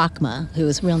Shakma,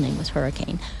 whose real name was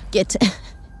Hurricane, gets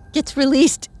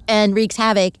released and wreaks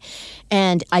havoc,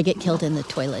 and I get killed in the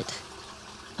toilet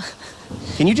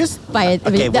Can you just by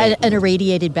wait. an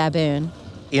irradiated baboon.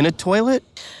 In a toilet?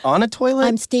 On a toilet?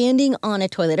 I'm standing on a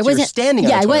toilet. So you're standing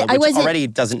on a toilet, I which wasn't. already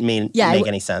doesn't make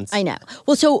any sense. I know.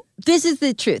 Well, so this is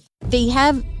the truth. They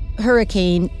have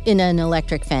Hurricane in an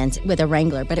electric fence with a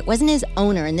Wrangler, but it wasn't his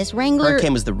owner. And this Wrangler...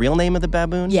 Hurricane was the real name of the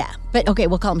baboon? Yeah. But okay,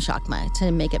 we'll call him Shakma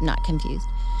to make him not confused.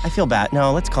 I feel bad.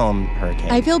 No, let's call him Hurricane.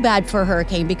 I feel bad for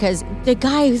Hurricane because the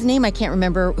guy whose name I can't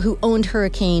remember who owned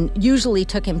Hurricane usually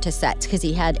took him to sets because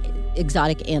he had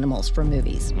exotic animals for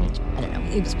movies. I don't know.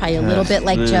 It was probably a little bit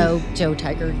like Joe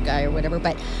Tiger guy or whatever,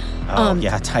 but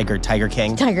yeah, Tiger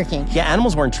King. Tiger King. Yeah,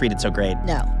 animals weren't treated so great.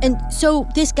 No. And so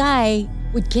this guy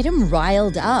would get him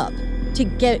riled up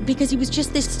because he was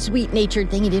just this sweet-natured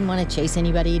thing. He didn't want to chase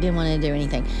anybody. He didn't want to do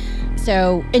anything.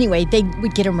 So anyway, they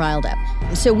would get him riled up.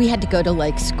 So we had to go to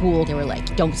like school. They were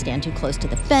like, don't stand too close to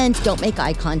the fence. Don't make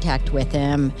eye contact with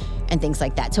him and things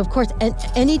like that. So of course,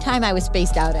 anytime I was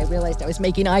spaced out, I realized I was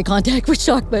making eye contact with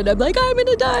Shakma. I'm like, I'm going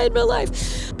to die in real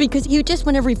life. Because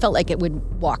whenever he felt like it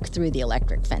would walk through the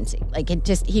electric fencing. Like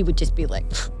he would just be like,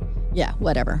 yeah,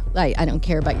 whatever. I don't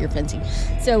care about your fencing.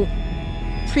 So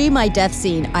pre my death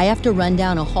scene, I have to run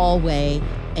down a hallway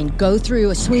and go through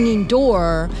a swinging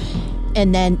door,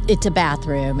 and then it's a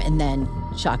bathroom, and then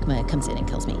Shakma comes in and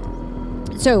kills me.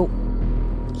 So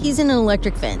he's in an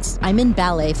electric fence. I'm in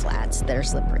ballet flats that are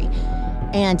slippery.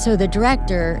 And so the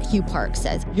director, Hugh Park,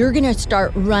 says, you're going to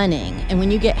start running, and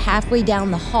when you get halfway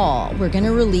down the hall, we're going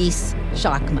to release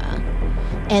Shakma.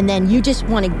 And then you just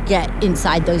want to get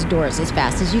inside those doors as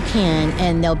fast as you can,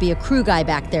 and there'll be a crew guy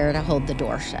back there to hold the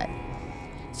door shut.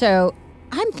 So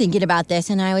I'm thinking about this,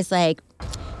 and I was like,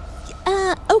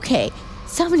 okay,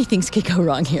 so many things could go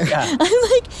wrong here. Yeah.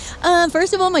 I'm like,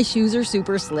 first of all, my shoes are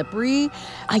super slippery.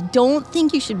 I don't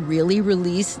think you should really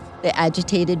release the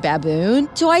agitated baboon.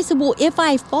 So I said, well, if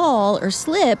I fall or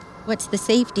slip, what's the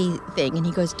safety thing? And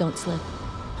he goes, don't slip.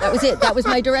 That was it. That was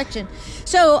my direction.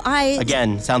 So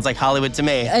Again, sounds like Hollywood to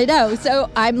me. I know. So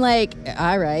I'm like,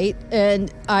 all right.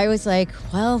 And I was like,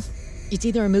 well, it's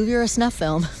either a movie or a snuff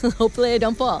film. Hopefully I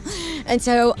don't fall. And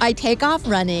so I take off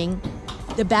running.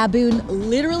 The baboon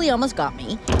literally almost got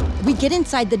me. We get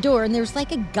inside the door, and there's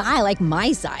like a guy like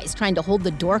my size trying to hold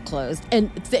the door closed. And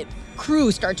the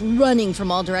crew starts running from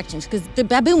all directions because the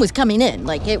baboon was coming in.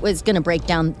 Like it was going to break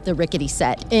down the rickety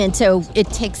set. And so it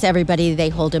takes everybody. They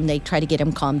hold him. They try to get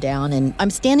him calmed down. And I'm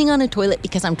standing on a toilet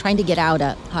because I'm trying to get out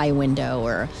a high window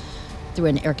or through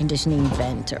an air conditioning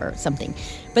vent or something.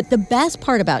 But the best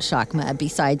part about Shakma,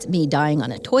 besides me dying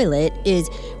on a toilet, is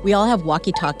we all have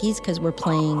walkie-talkies because we're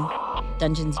playing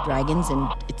Dungeons & Dragons and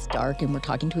it's dark and we're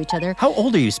talking to each other. How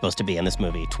old are you supposed to be in this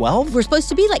movie? 12? We're supposed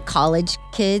to be like college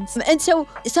kids. And so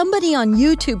somebody on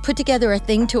YouTube put together a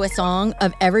thing to a song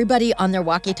of everybody on their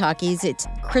walkie-talkies. It's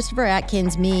Christopher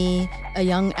Atkins, me, a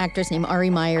young actress named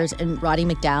Ari Myers, and Roddy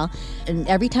McDowall. And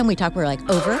every time we talk, we're like,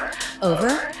 over,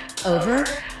 over, over,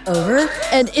 over.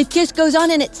 And it just goes on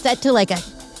and it's set to like a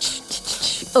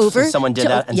over. So someone did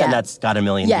that, and then that's got a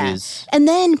million Yeah. views. And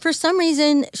then for some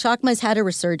reason, Shakma's had a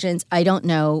resurgence. I don't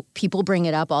know. People bring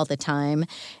it up all the time. How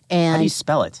do you And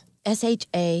spell it?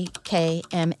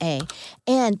 Shakma.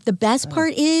 And the best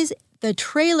part is the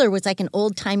trailer was like an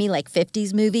old-timey, like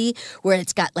 50s movie where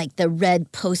it's got like the red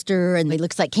poster and it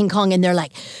looks like King Kong and they're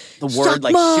like, The word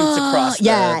like Shakma! shoots across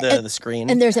the screen.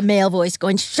 And there's a male voice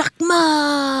going,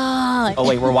 Shakma! Oh,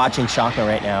 wait, we're watching Shakma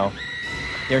right now.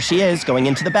 There she is, going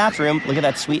into the bathroom. Look at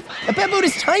that sweet... The baboon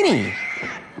is tiny.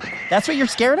 That's what you're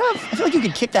scared of? I feel like you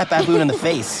could kick that baboon in the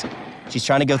face. She's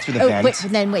trying to go through the vent.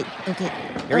 Wait. Okay.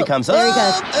 Here he comes. There he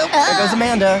goes. There goes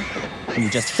Amanda. And you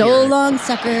just So hear it. long,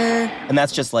 sucker. And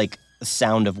that's just like the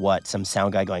sound of what? Some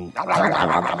sound guy going...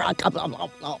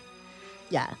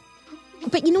 Yeah.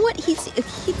 But you know what? He does.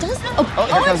 Oh,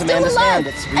 here I'm comes still Amanda's alive. hand.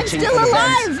 It's I'm reaching still for the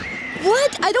alive.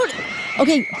 What? I don't.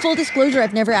 Okay, full disclosure,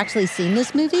 I've never actually seen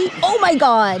this movie. Oh my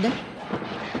God.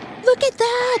 Look at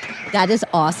that. That is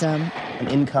awesome. And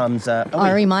in comes...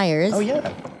 Ari Myers. Oh,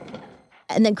 yeah.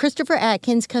 And then Christopher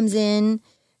Atkins comes in,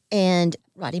 and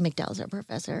Roddy McDowall's our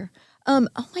professor. Oh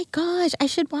my gosh, I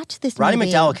should watch this Roddy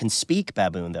movie. McDowall can speak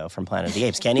baboon, though, from Planet of the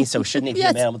Apes, can he? So shouldn't he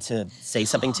Yes. be able to say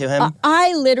something to him?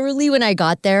 I literally, when I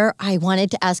got there, I wanted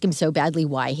to ask him so badly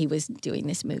why he was doing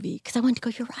this movie. Because I wanted to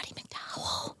go, you're Roddy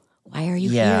McDowall. Why are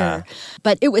you Yeah. here?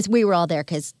 But we were all there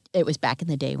because it was back in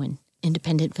the day when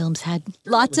independent films had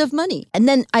lots of money. And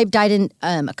then I've died in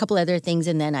a couple other things,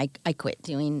 and then I quit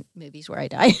doing movies where I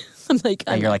die. I'm like,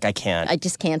 You're like, I can't. I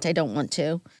just can't. I don't want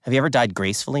to. Have you ever died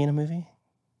gracefully in a movie?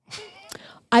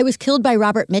 I was killed by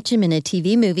Robert Mitchum in a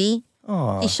TV movie.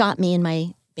 Oh, He shot me and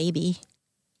my baby.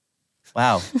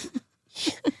 wow.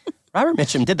 Robert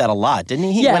Mitchum did that a lot, didn't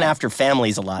he? He Yeah. went after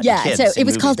families a lot. and Yeah, kids so in it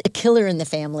was movies. called A Killer in the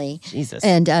Family. Jesus.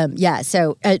 And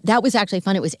so that was actually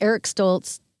fun. It was Eric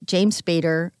Stoltz, James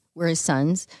Spader were his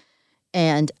sons,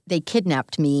 and they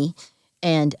kidnapped me.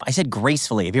 And I said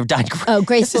gracefully. Have you ever died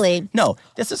gracefully.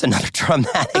 This is another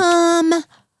dramatic. Um, Have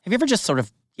you ever just sort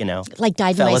of, like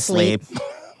died in fell my asleep? sleep.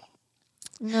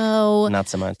 No. Not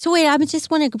so much. So wait, I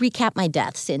just want to recap my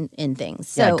deaths in things.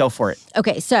 So, Yeah, go for it.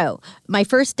 Okay, so my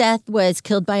first death was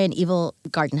killed by an evil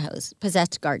garden hose,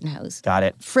 possessed garden hose. Got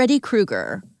it. Freddy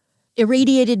Krueger,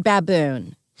 irradiated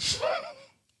baboon.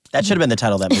 That should have been the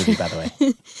title of that movie, by the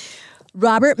way.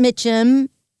 Robert Mitchum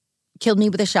killed me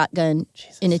with a shotgun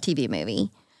in a TV movie.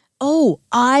 Oh,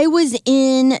 I was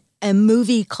in a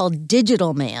movie called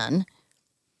Digital Man,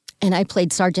 and I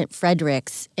played Sergeant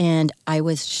Fredericks, and I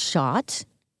was shot.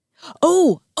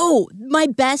 Oh, my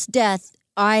best death,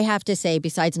 I have to say,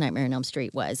 besides Nightmare on Elm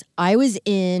Street, was I was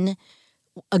in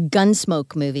a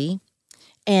Gunsmoke movie,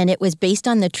 and it was based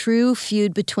on the true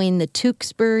feud between the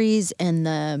Tewksburys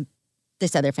and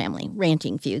this other family,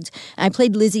 ranting feuds. And I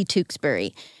played Lizzie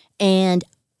Tewksbury, and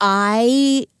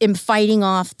I am fighting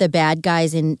off the bad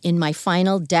guys. In my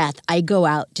final death, I go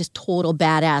out just total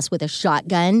badass with a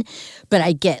shotgun, but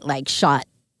I get like shot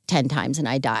 10 times and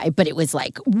I die. But it was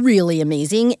like really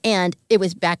amazing. And it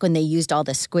was back when they used all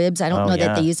the squibs. I don't know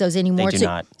that they use those anymore. They do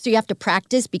not. So you have to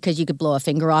practice because you could blow a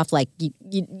finger off. Like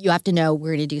you have to know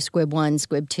we're going to do squib 1,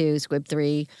 squib 2, squib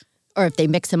 3. Or if they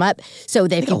mix them up. So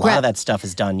they I think a lot of that stuff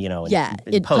is done,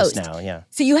 in post now, yeah.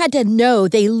 So you had to know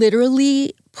they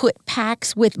literally put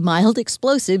packs with mild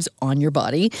explosives on your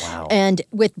body and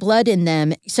with blood in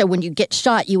them. So when you get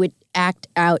shot, you would act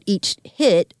out each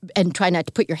hit and try not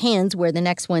to put your hands where the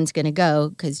next one's going to go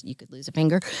because you could lose a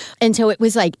finger. And so it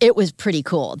was pretty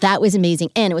cool. That was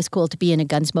amazing. And it was cool to be in a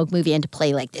Gunsmoke movie and to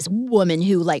play like this woman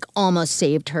who like almost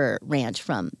saved her ranch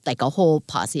from like a whole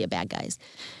posse of bad guys.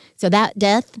 So that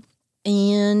death...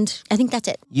 And I think that's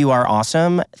it. You are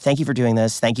awesome. Thank you for doing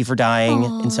this. Thank you for dying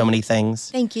in so many things.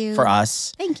 Thank you. For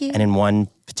us. Thank you. And in one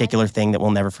particular thing that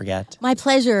we'll never forget. My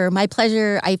pleasure. My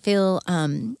pleasure. I feel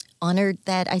honored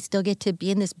that I still get to be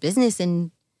in this business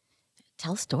and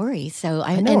tell stories. So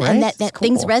I know, right? And that It's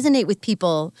things cool. resonate with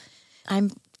people. I'm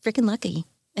freaking lucky.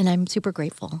 And I'm super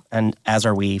grateful. And as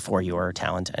are we for your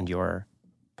talent and your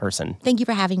person. Thank you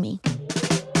for having me.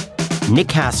 Nick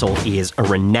Castle is a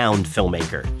renowned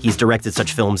filmmaker. He's directed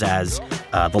such films as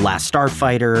The Last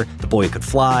Starfighter, The Boy Who Could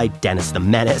Fly, Dennis the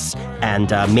Menace, and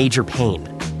Major Payne.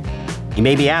 You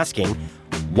may be asking,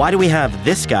 why do we have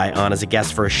this guy on as a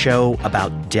guest for a show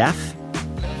about death?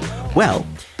 Well,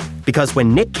 because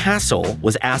when Nick Castle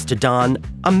was asked to don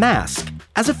a mask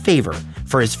as a favor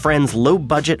for his friend's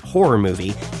low-budget horror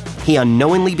movie, he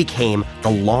unknowingly became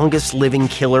the longest-living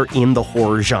killer in the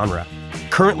horror genre.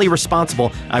 Currently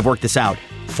responsible, I've worked this out,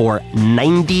 for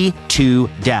 92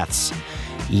 deaths.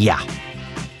 Yeah.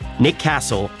 Nick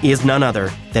Castle is none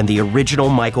other than the original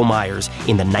Michael Myers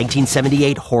in the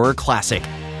 1978 horror classic,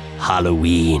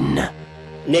 Halloween.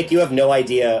 Nick, you have no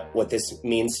idea what this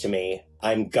means to me.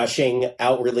 I'm gushing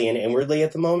outwardly and inwardly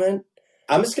at the moment.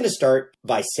 I'm just going to start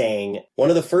by saying one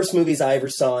of the first movies I ever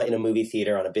saw in a movie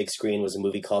theater on a big screen was a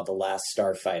movie called The Last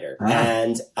Starfighter.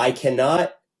 And I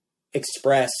cannot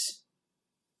express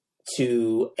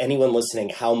to anyone listening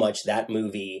how much that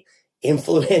movie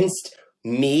influenced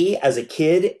me as a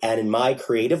kid and in my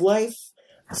creative life.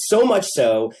 So much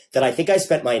so that I think I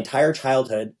spent my entire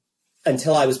childhood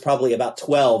until I was probably about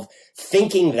 12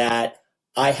 thinking that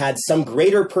I had some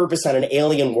greater purpose on an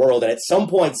alien world, and at some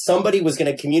point somebody was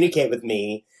going to communicate with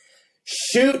me,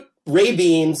 shoot ray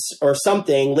beams or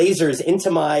something, lasers into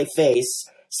my face,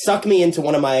 suck me into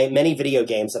one of my many video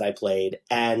games that I played,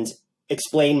 and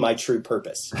explain my true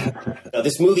purpose. Now,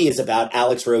 this movie is about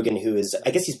Alex Rogan, who is,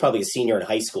 I guess he's probably a senior in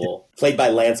high school, played by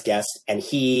Lance Guest, and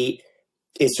he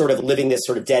is sort of living this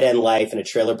sort of dead-end life in a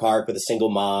trailer park with a single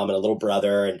mom and a little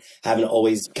brother, and having to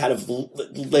always kind of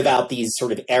live out these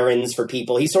sort of errands for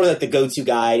people. He's sort of like the go-to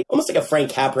guy, almost like a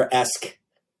Frank Capra-esque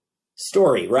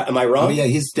story. Right? Am I wrong? Oh, yeah,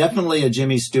 he's definitely a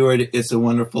Jimmy Stewart, It's a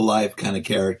Wonderful Life kind of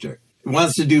character. He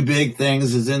wants to do big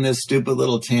things, is in this stupid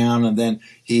little town, and then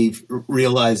he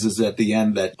realizes at the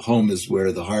end that home is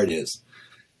where the heart is.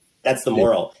 That's the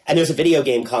moral. And there's a video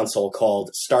game console called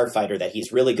Starfighter that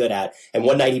he's really good at. And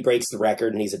one night he breaks the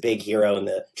record and he's a big hero in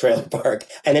the trailer park.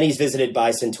 And then he's visited by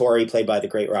Centauri, played by the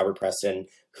great Robert Preston,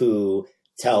 who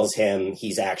tells him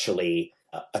he's actually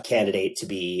a candidate to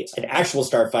be an actual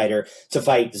starfighter to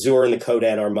fight Zur and the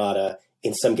Kodan Armada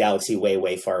in some galaxy way,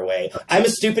 way far away. I'm a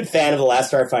stupid fan of The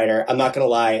Last Starfighter. I'm not going to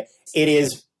lie. It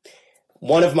is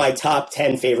one of my top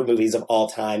 10 favorite movies of all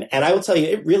time. And I will tell you,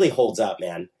 it really holds up,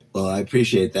 man. Well, I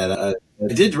appreciate that.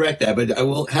 I did direct that, but I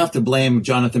will have to blame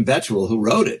Jonathan Betchwell, who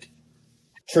wrote it.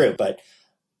 True, but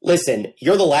listen,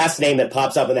 you're the last name that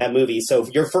pops up in that movie, so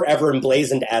you're forever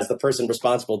emblazoned as the person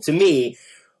responsible. To me,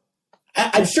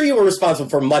 I'm sure you were responsible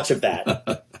for much of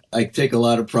that. I take a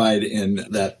lot of pride in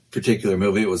that particular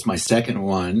movie. It was my second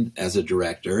one as a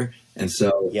director, and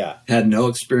so had no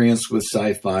experience with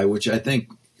sci-fi, which I think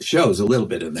shows a little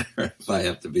bit in there, if I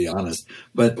have to be honest.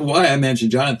 But why I mentioned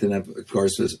Jonathan, of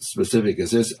course, is specific,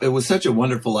 is it was such a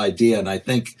wonderful idea, and I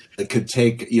think it could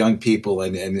take young people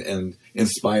and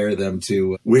inspire them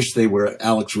to wish they were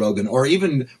Alex Rogan, or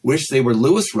even wish they were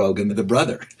Louis Rogan, the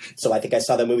brother. So I think I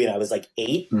saw that movie when I was like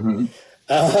 8.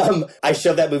 Mm-hmm. I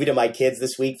showed that movie to my kids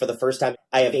this week for the first time.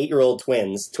 I have 8-year-old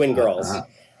twin girls.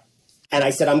 And I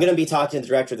said, I'm going to be talking to the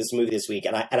director of this movie this week.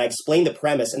 And I explained the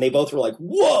premise, and they both were like,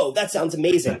 whoa, that sounds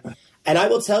amazing. And I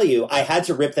will tell you, I had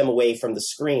to rip them away from the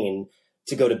screen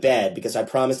to go to bed because I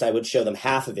promised I would show them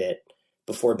half of it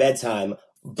before bedtime.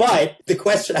 But the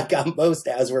question I got most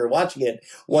as we were watching it,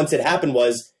 once it happened,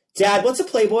 was, Dad, what's a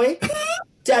Playboy?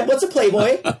 Dad, what's a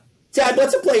Playboy? Dad,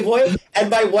 what's a Playboy? And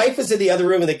my wife was in the other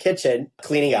room in the kitchen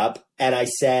cleaning up. And I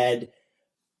said,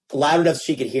 loud enough so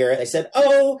she could hear it, I said,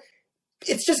 oh,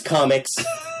 it's just comics.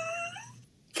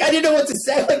 I didn't know what to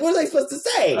say. Like, what was I supposed to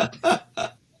say?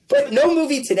 But no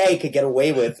movie today could get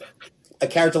away with a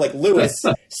character like Louis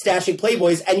stashing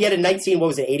Playboys, and yet in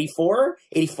 84,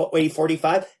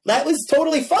 45, that was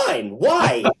totally fine.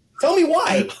 Why? Tell me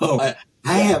why. Oh,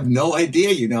 I have no idea.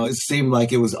 It seemed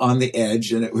like it was on the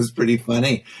edge, and it was pretty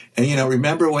funny. And,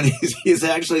 remember when he's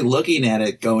actually looking at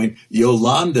it going,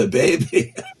 Yolanda,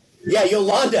 baby. Yeah,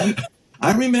 Yolanda.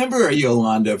 I remember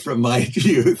Yolanda from my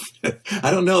youth.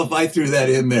 I don't know if I threw that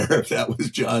in there, if that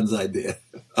was John's idea.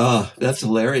 Oh, that's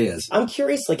hilarious. I'm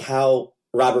curious, how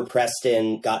Robert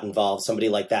Preston got involved, somebody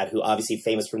like that, who obviously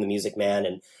famous from The Music Man.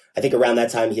 And I think around that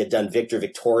time he had done Victor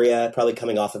Victoria, probably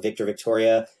coming off of Victor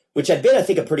Victoria, which had been, I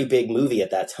think, a pretty big movie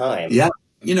at that time. Yeah.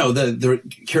 The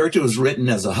character was written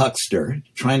as a huckster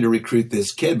trying to recruit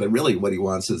this kid, but really what he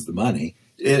wants is the money.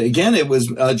 Again, it was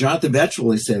Jonathan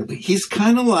Betchwell. He said, he's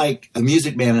kind of like a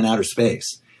Music Man in outer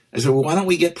space. I said, well, why don't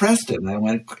we get Preston? I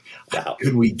went, wow.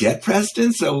 Could we get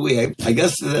Preston? So I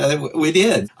guess we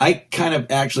did. I kind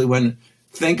of actually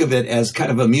think of it as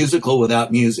kind of a musical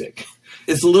without music.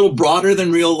 It's a little broader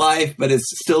than real life, but it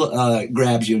still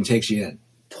grabs you and takes you in.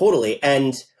 Totally.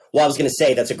 And I was going to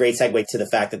say, that's a great segue to the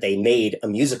fact that they made a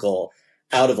musical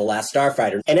out of The Last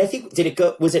Starfighter. And I think,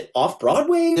 was it off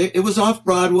Broadway? It was off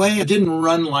Broadway. It didn't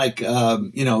run like,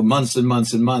 months and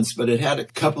months and months, but it had a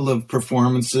couple of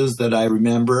performances that I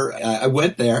remember. I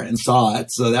went there and saw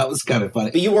it, so that was kind of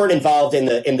funny. But you weren't involved in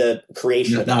the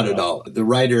creation of it? Not at all. The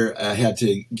writer had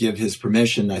to give his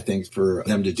permission, I think, for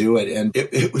them to do it. And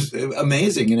it was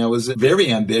amazing. It was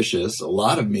very ambitious, a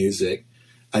lot of music.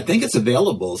 I think it's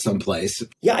available someplace.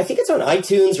 Yeah, I think it's on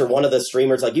iTunes or one of the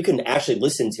streamers. Like, you can actually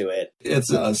listen to it. It's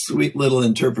a sweet little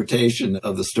interpretation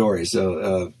of the story.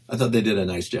 So I thought they did a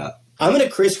nice job. I'm going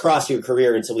to crisscross your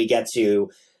career until we get to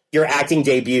your acting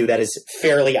debut that is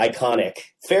fairly iconic.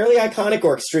 Fairly iconic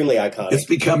or extremely iconic? It's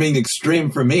becoming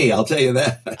extreme for me, I'll tell you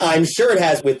that. I'm sure it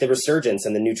has with the resurgence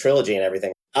and the new trilogy and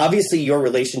everything. Obviously, your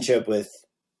relationship with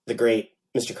the great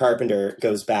Mr. Carpenter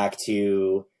goes back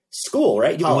to school,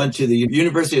 right? We went to the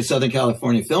University of Southern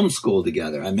California Film School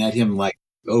together. I met him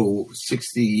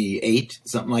 68,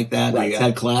 something like that. Right. We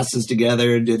had classes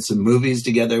together, did some movies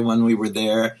together when we were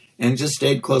there, and just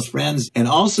stayed close friends. And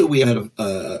also we had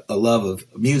a love of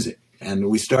music. And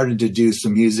we started to do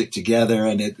some music together,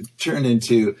 and it turned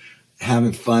into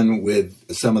having fun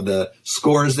with some of the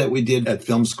scores that we did at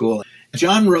film school.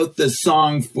 John wrote this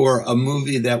song for a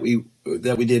movie that we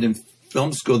did in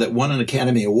film school that won an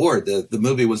Academy Award. The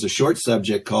movie was a short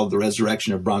subject called The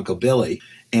Resurrection of Bronco Billy.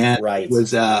 And It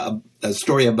was a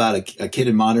story about a kid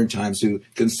in modern times who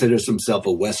considers himself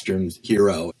a Western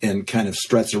hero and kind of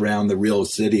struts around the real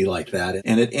city like that.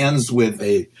 And it ends with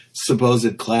a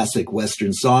supposed classic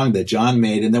Western song that John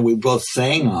made, and then we both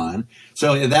sang on.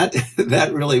 So that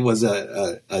really was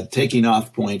a taking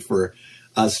off point for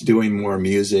us doing more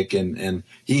music. And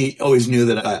he always knew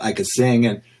that I could sing.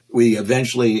 And we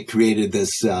eventually created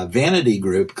this vanity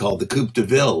group called the Coupe de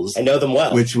Villes. I know them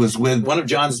well. Which was with one of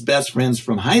John's best friends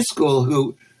from high school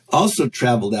who also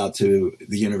traveled out to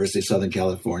the University of Southern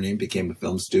California and became a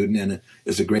film student and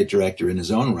is a great director in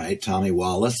his own right, Tommy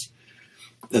Wallace.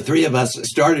 The three of us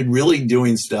started really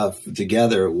doing stuff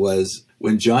together was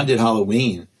when John did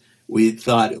Halloween. We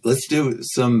thought, let's do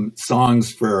some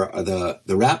songs for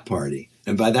the rap party.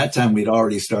 And by that time, we'd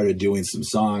already started doing some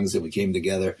songs, and we came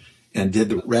together and did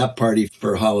the rap party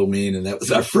for Halloween, and that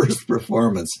was our first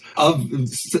performance of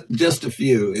just a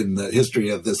few in the history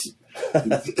of this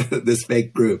this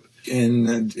fake group.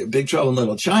 In Big Trouble in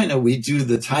Little China, we do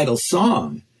the title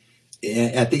song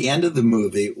at the end of the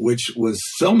movie, which was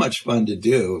so much fun to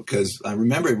do, because I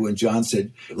remember when John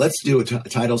said, let's do a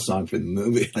title song for the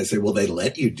movie. I said, will they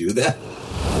let you do that?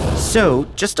 So,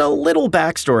 just a little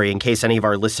backstory in case any of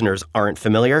our listeners aren't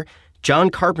familiar. John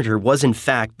Carpenter was, in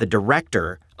fact, the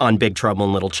director on Big Trouble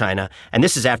in Little China, and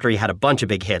this is after he had a bunch of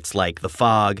big hits like The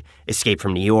Fog, Escape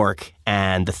from New York,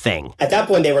 and The Thing. At that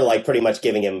point, they were pretty much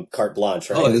giving him carte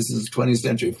blanche, right? Oh, this is 20th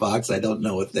Century Fox. I don't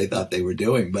know what they thought they were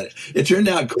doing, but it turned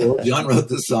out cool. John wrote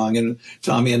the song, and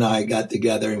Tommy and I got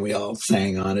together, and we all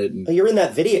sang on it. And you're in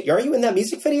that video. Are you in that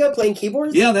music video playing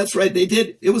keyboards? Yeah, that's right. They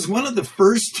did. It was one of the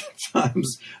first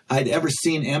times I'd ever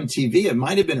seen MTV. It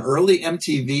might have been early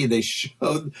MTV. They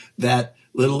showed that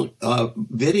little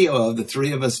video of the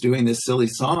three of us doing this silly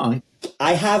song.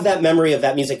 I have that memory of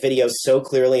that music video so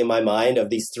clearly in my mind of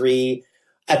these three,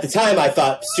 at the time I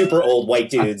thought super old white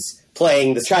dudes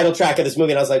playing the title track of this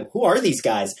movie, and I was like, who are these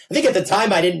guys? I think at the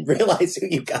time I didn't realize who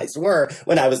you guys were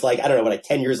when I was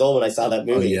 10 years old when I saw that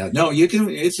movie. Oh yeah, no, you can.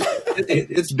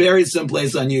 It's buried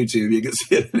someplace on YouTube. You can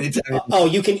see it anytime. Oh,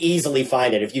 you can easily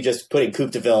find it if you just put in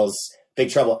Coupe de Villes Big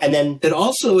Trouble. And then it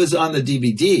also is on the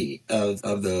DVD of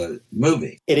the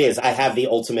movie. It is. I have the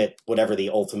ultimate, whatever the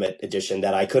ultimate edition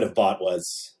that I could have bought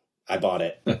was. I bought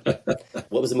it.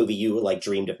 What was the movie you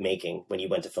dreamed of making when you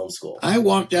went to film school? I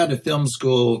walked out of film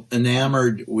school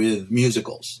enamored with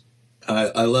musicals.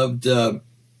 I loved the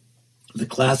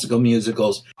classical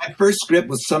musicals. My first script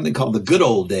was something called The Good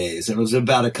Old Days, and it was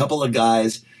about a couple of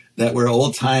guys that were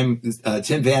old-time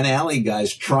Tim Van Alley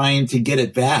guys trying to get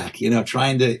it back,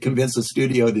 trying to convince the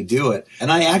studio to do it. And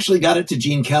I actually got it to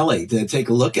Gene Kelly to take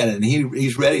a look at it, and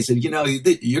he's ready. He said,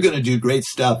 you're going to do great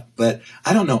stuff, but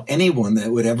I don't know anyone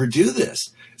that would ever do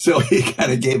this. So he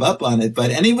kind of gave up on it,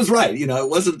 and he was right. It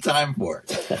wasn't time for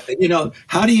it.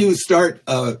 How do you start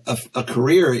a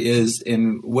career is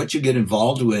in what you get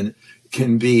involved with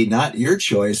can be not your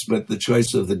choice, but the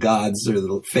choice of the gods or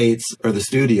the fates or the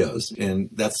studios. And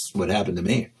that's what happened to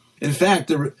me. In fact,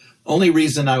 the only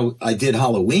reason I did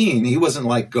Halloween, he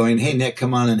wasn't going, hey, Nick,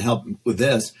 come on and help with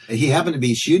this. He happened to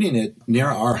be shooting it near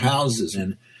our houses.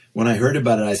 And when I heard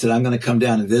about it, I said, I'm going to come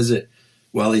down and visit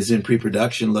while he's in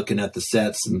pre-production, looking at the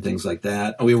sets and things like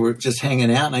that. We were just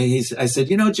hanging out. And I said,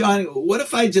 John, what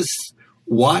if I just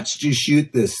watched you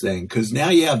shoot this thing? Because now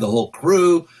you have the whole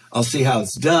crew. I'll see how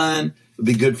it's done. would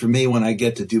be good for me when I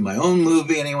get to do my own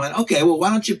movie. And he went, okay, well,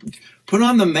 why don't you put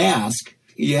on the mask?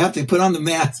 You have to put on the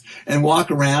mask and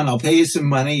walk around. I'll pay you some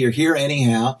money. You're here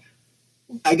anyhow.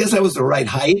 I guess I was the right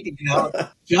height,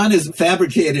 John has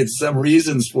fabricated some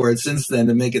reasons for it since then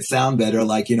to make it sound better.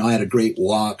 Like, I had a great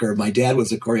walk, or my dad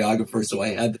was a choreographer, so I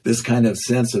had this kind of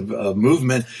sense of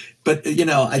movement. But,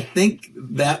 I think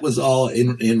that was all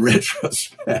in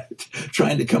retrospect,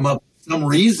 trying to come up with some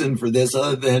reason for this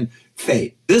other than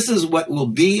fate. This is what will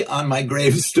be on my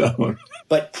gravestone.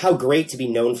 But how great to be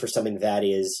known for something that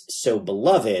is so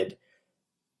beloved.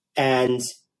 And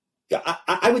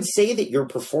I would say that your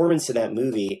performance in that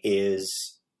movie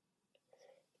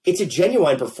it's a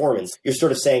genuine performance. You're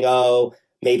sort of saying, oh,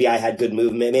 maybe I had good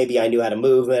movement. Maybe I knew how to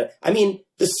move. I mean,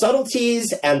 the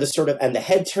subtleties and the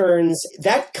head turns,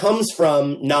 that comes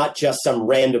from not just some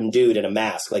random dude in a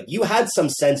mask. Like, you had some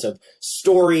sense of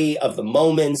story, of the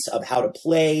moments, of how to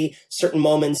play certain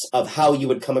moments, of how you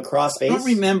would come across space. I don't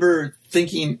remember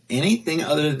thinking anything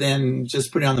other than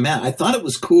just putting on the mat. I thought it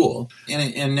was cool.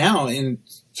 And now in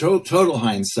total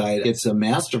hindsight, it's a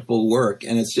masterful work.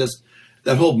 And it's just,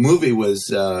 that whole movie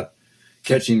was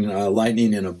catching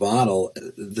lightning in a bottle.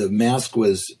 The mask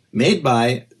was made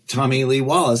by Tommy Lee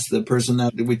Wallace, the person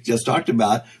that we just talked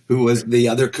about, who was the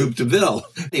other Coupe de Ville.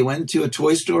 They went to a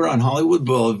toy store on Hollywood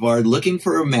Boulevard looking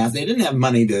for a mask. They didn't have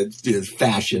money to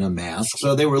fashion a mask,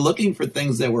 so they were looking for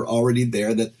things that were already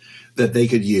there that they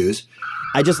could use.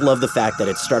 I just love the fact that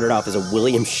it started off as a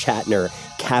William Shatner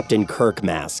Captain Kirk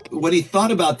mask. What he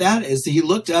thought about that is he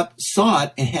looked up, saw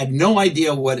it, and had no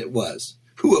idea what it was,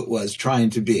 who it was trying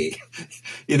to be,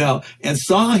 and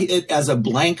saw it as a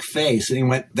blank face. And he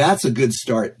went, that's a good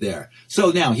start there.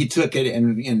 So now he took it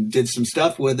and did some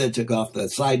stuff with it, took off the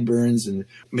sideburns and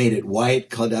made it white,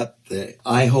 cut up the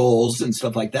eye holes and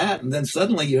stuff like that. And then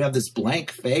suddenly you have this blank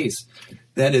face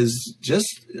that is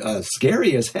just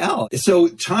scary as hell. So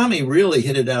Tommy really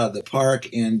hit it out of the park,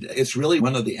 and it's really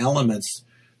one of the elements,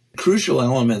 crucial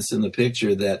elements in the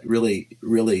picture that really,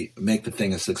 really make the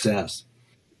thing a success.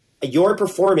 Your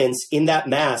performance in that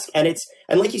mask, and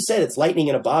like you said, it's lightning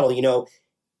in a bottle.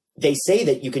 They say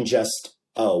that you can just,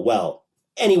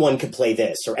 anyone could play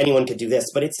this or anyone could do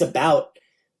this, but it's about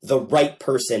the right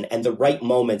person and the right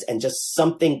moment and just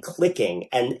something clicking.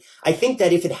 And I think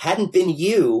that if it hadn't been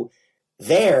you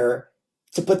there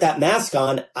to put that mask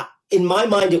on, in my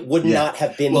mind, it would not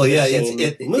have been the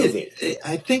same movie.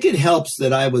 I think it helps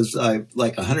that I was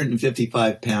like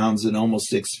 155 pounds and almost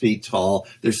 6 feet tall.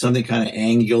 There's something kind of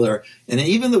angular. And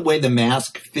even the way the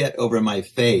mask fit over my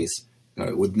face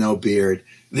with no beard,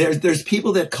 there's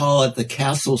people that call it the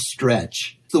castle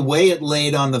stretch. The way it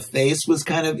laid on the face was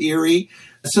kind of eerie.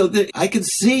 So I could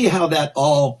see how that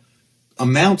all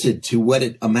amounted to what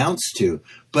it amounts to.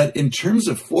 But in terms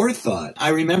of forethought, I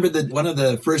remember that one of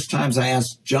the first times I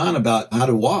asked John about how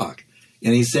to walk.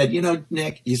 And he said,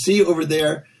 Nick, you see over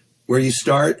there where you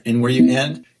start and where you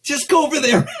end? Just go over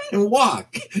there and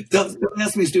walk. Don't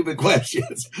ask me stupid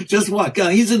questions. Just walk.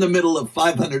 He's in the middle of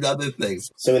 500 other things.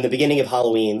 So in the beginning of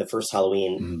Halloween, the first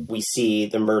Halloween, we see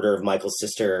the murder of Michael's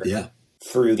sister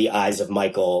through the eyes of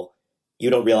Michael. You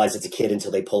don't realize it's a kid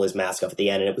until they pull his mask off at the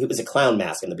end. And it was a clown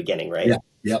mask in the beginning, right? Yeah.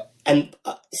 Yep. And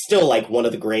still like one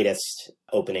of the greatest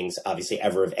openings, obviously,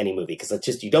 ever of any movie. Because it's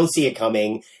just, you don't see it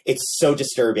coming. It's so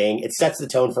disturbing. It sets the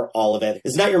tone for all of it.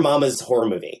 It's not your mama's horror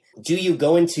movie. Do you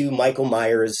go into Michael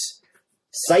Myers'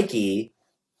 psyche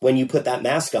when you put that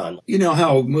mask on? You know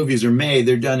how movies are made.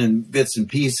 They're done in bits and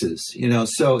pieces,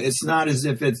 so it's not as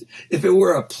if if it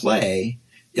were a play,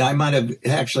 I might have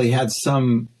actually had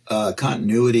some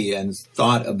continuity and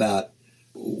thought about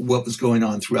what was going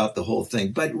on throughout the whole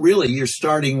thing. But really, you're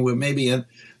starting with maybe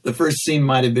the first scene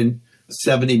might have been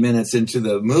 70 minutes into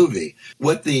the movie.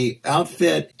 What the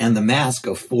outfit and the mask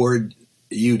afford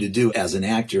you to do as an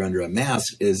actor under a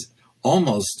mask is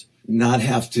almost not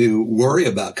have to worry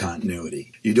about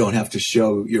continuity. You don't have to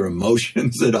show your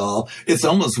emotions at all. It's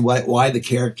almost why the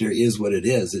character is what it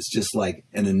is. It's just like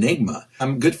an enigma.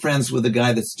 I'm good friends with the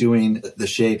guy that's doing The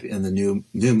Shape in the new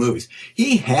movies.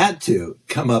 He had to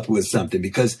come up with something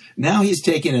because now he's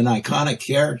taking an iconic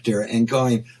character and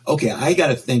going, okay, I got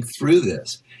to think through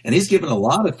this. And he's given a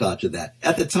lot of thought to that.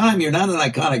 At the time, you're not an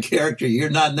iconic character. You're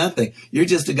not nothing. You're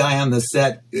just a guy on the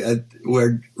set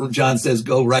where John says,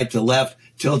 go right to left,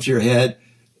 tilt your head,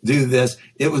 do this.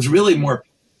 It was really more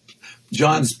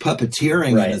John's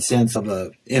puppeteering in a sense of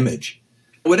an image.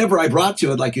 Whatever I brought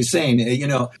to it, like you're saying,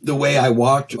 the way I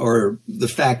walked or the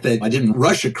fact that I didn't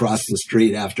rush across the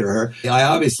street after her, I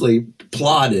obviously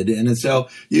plodded. And so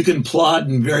you can plod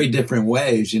in very different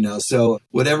ways, So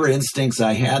whatever instincts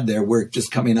I had there were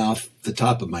just coming off the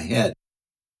top of my head.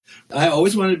 I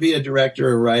always wanted to be a director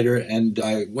or writer, and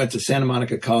I went to Santa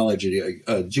Monica College,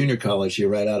 a junior college here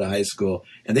right out of high school,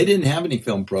 and they didn't have any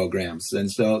film programs,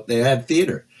 and so they had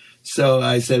theater. So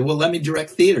I said, well, let me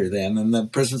direct theater then. And the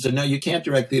person said, no, you can't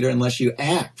direct theater unless you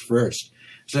act first.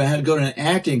 So I had to go to an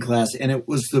acting class, and it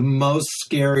was the most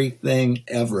scary thing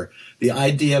ever. The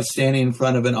idea of standing in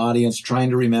front of an audience, trying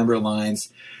to remember lines.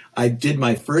 I did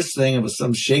my first thing. It was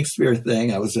some Shakespeare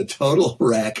thing. I was a total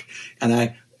wreck, and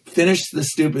I finished the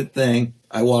stupid thing.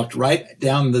 I walked right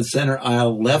down the center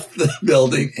aisle, left the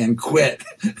building, and quit.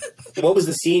 What was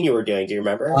the scene you were doing? Do you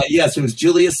remember? Yes, it was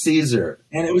Julius Caesar.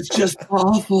 And it was just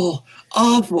awful,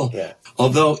 awful. Yeah.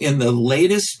 Although in the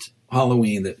latest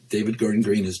Halloween that David Gordon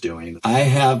Green is doing, I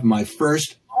have my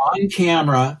first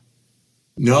on-camera,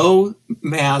 no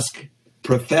mask,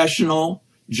 professional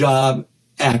job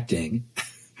acting.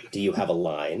 Do you have a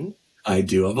line? I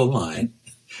do have a line.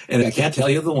 And I can't tell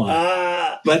you the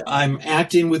line, but I'm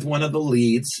acting with one of the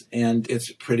leads, and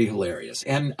it's pretty hilarious.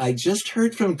 And I just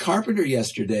heard from Carpenter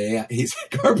yesterday.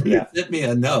 Carpenter sent me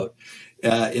a note,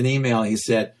 an email. He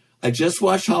said, I just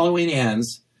watched Halloween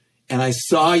Ends, and I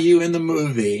saw you in the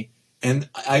movie, and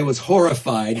I was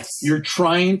horrified. Yes. You're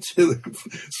trying to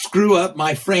screw up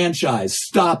my franchise.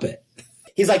 Stop it.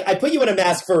 He's like, I put you in a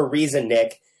mask for a reason,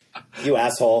 Nick. You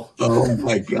asshole. Oh,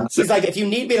 my God. He's like, if you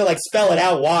need me to like spell it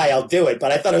out why, I'll do it.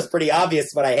 But I thought it was pretty obvious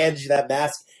when I handed you that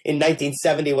mask in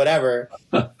 1970, whatever,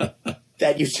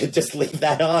 that you should just leave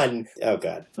that on. Oh,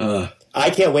 God.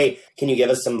 I can't wait. Can you give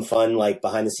us some fun, like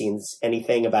behind the scenes,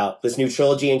 anything about this new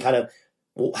trilogy and kind of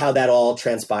how that all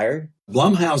transpired?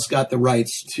 Blumhouse got the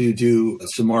rights to do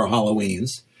some more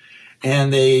Halloweens.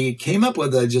 And they came up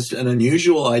with just an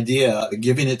unusual idea,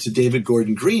 giving it to David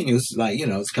Gordon Green, who's like,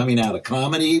 it's coming out of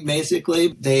comedy,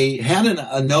 basically. They had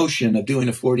a notion of doing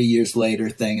a 40 years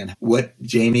later thing and what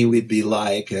Jamie would be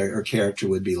like, her character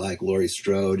would be like, Laurie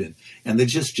Strode, and the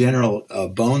just general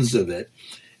bones of it.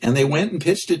 And they went and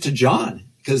pitched it to John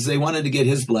because they wanted to get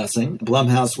his blessing.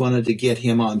 Blumhouse wanted to get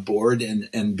him on board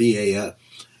and be a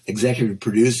executive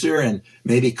producer and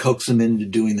maybe coax him into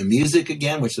doing the music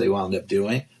again, which they wound up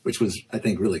doing, which was, I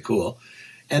think, really cool.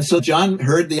 And so John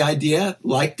heard the idea,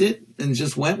 liked it, and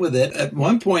just went with it. At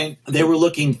one point, they were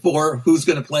looking for who's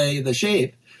going to play the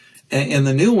Shape in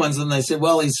the new ones. And they said,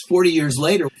 well, he's 40 years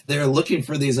later. They're looking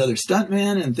for these other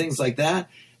stuntmen and things like that.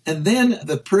 And then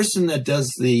the person that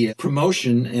does the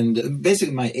promotion and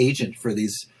basically my agent for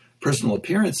these personal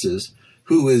appearances,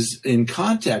 who is in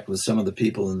contact with some of the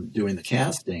people doing the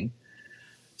casting,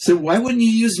 said, why wouldn't you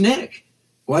use Nick?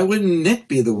 Why wouldn't Nick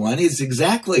be the one? He's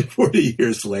exactly 40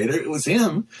 years later. It was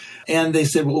him. And they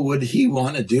said, well, would he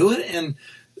want to do it? And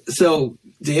so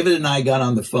David and I got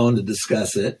on the phone to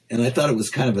discuss it, and I thought it was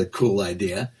kind of a cool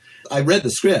idea. I read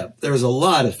the script. There was a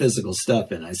lot of physical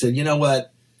stuff in it. I said, you know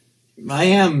what? I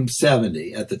am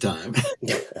 70 at the time.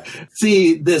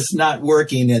 See this not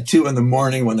working at 2 a.m.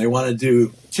 when they want to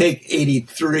do take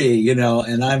 83,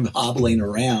 and I'm hobbling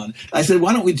around. I said,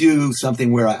 why don't we do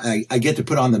something where I get to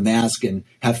put on the mask and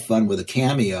have fun with a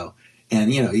cameo?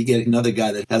 And, you get another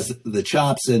guy that has the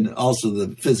chops and also the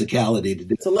physicality to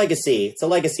do it. It's a legacy. It's a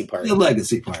legacy part. The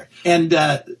legacy part. And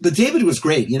but David was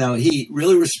great. He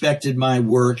really respected my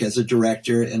work as a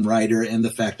director and writer and the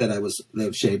fact that I was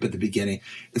the Shape at the beginning.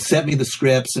 It sent me the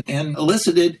scripts and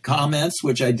elicited comments,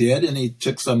 which I did, and he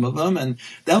took some of them. And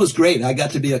that was great. I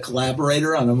got to be a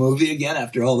collaborator on a movie again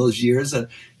after all those years. And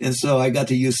so I got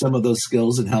to use some of those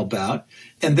skills and help out.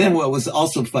 And then what was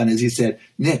also fun is he said,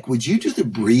 Nick, would you do the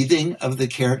breathing of the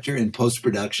character in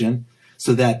post-production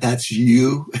so that that's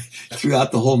you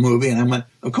throughout the whole movie? And I went,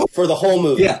 of course. For the whole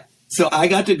movie? Yeah. So I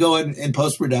got to go in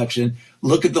post-production,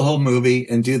 look at the whole movie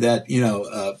and do that,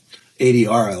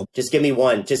 ADR. Just give me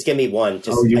one. I just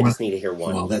need to hear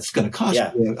one. Well, that's going to cost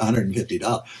you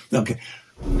 $150. Okay.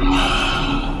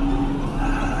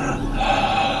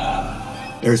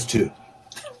 There's 2.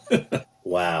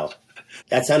 Wow.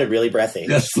 That sounded really breathy.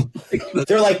 Yes.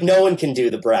 They're like, no one can do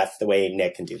the breath the way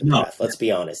Nick can do the breath. Let's be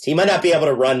honest. He might not be able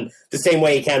to run the same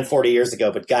way he can 40 years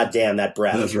ago, but goddamn, that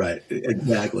breath. That's right.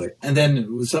 Exactly. And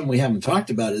then something we haven't talked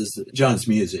about is John's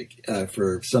music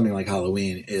for something like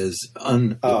Halloween is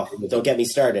Oh, don't get me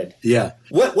started. Yeah.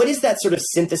 What is that sort of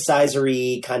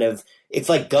synthesizer-y kind of, it's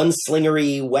like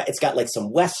gunslingery, it's got like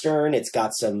some Western, it's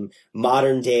got some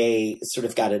modern day, sort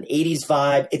of got an 80s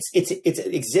vibe. It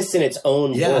exists in its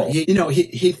own world.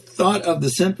 He thought of the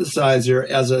synthesizer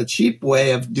as a cheap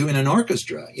way of doing an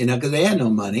orchestra, because they had no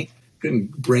money,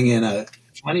 couldn't bring in a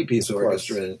 20-piece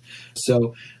orchestra.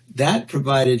 So that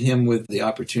provided him with the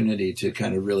opportunity to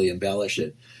kind of really embellish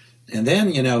it. And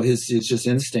then, his just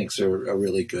instincts are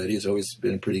really good. He's always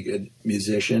been a pretty good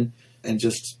musician and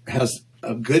just has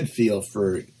a good feel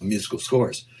for musical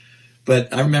scores.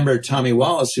 But I remember Tommy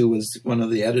Wallace, who was one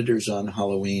of the editors on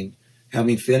Halloween,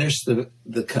 having finished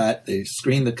the cut, they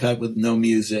screened the cut with no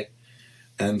music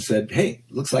and said, hey,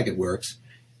 looks like it works.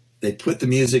 They put the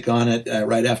music on it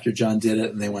right after John did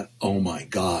it, and they went, oh my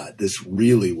God, this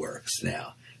really works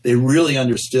now. They really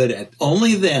understood it.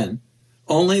 Only then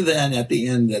at the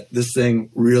end that this thing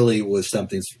really was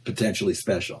something potentially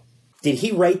special. Did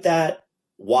he write that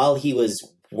while he was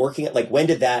working? Like, when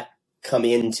did that come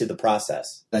into the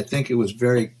process? I think it was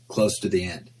very close to the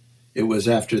end. It was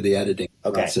after the editing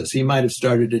process. He might have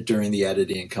started it during the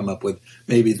editing and come up with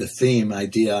maybe the theme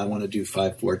idea. I want to do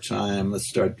 5/4 time. Let's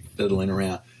start fiddling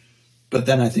around. But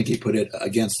then I think he put it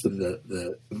against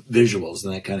the visuals,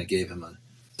 and that kind of gave him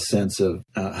a sense of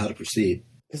how to proceed.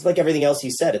 It's like everything else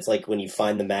you said. It's like when you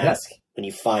find the mask, when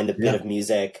you find the bit of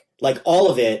music, like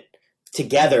all of it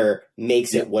together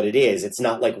makes it what it is. It's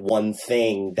not like one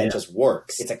thing that just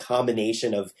works. It's a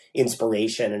combination of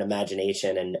inspiration and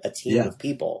imagination and a team of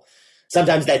people.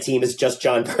 Sometimes that team is just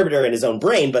John Carpenter in his own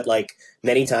brain, but like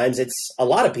many times it's a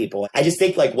lot of people. I just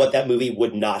think like what that movie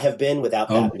would not have been without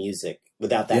that music,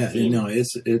 without that theme.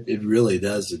 It really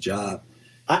does the job.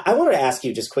 I wanted to ask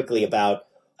you just quickly about,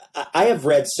 I have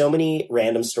read so many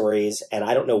random stories and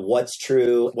I don't know what's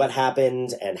true, what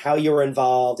happened and how you were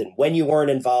involved and when you weren't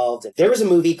involved. There was a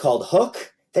movie called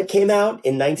Hook that came out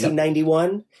in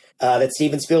 1991 that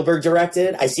Steven Spielberg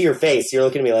directed. I see your face. You're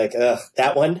looking at me like, ugh,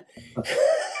 that one.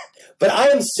 But I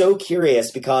am so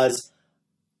curious because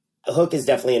Hook is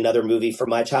definitely another movie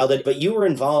from my childhood, but you were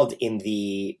involved in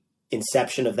the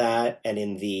inception of that and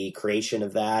in the creation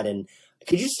of that. And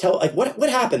could you just tell, like, what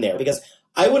happened there? Because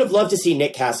I would have loved to see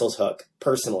Nick Castle's Hook,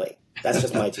 personally. That's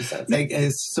just my 2 cents.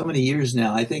 It's so many years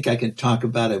now. I think I can talk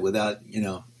about it without,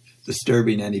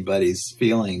 disturbing anybody's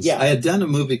feelings. Yeah. I had done a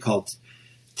movie called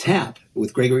Tap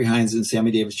with Gregory Hines and Sammy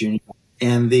Davis Jr.,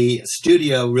 and the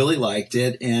studio really liked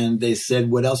it, and they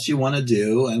said, what else do you want to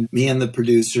do? And me and the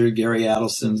producer, Gary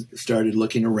Adelson, started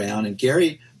looking around, and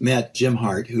Gary met Jim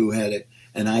Hart, who had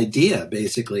an idea,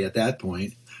 basically, at that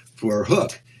point, for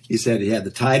Hook. He said he had the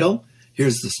title.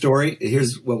 Here's the story.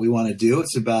 Here's what we want to do.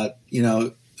 It's about,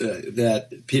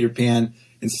 that Peter Pan,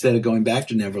 instead of going back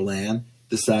to Neverland,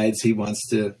 decides he wants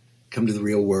to come to the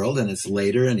real world, and it's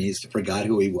later, and he's forgot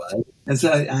who he was. And so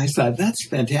I thought, that's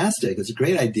fantastic. It's a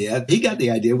great idea. He got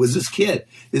the idea. It was this kid.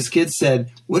 This kid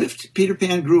said, what if Peter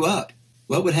Pan grew up?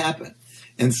 What would happen?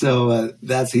 And so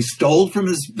he stole from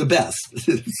the best.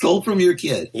 Stole from your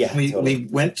kid. Yeah, we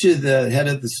went to the head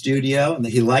of the studio, and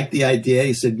he liked the idea.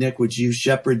 He said, Nick, would you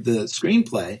shepherd the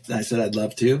screenplay? And I said, I'd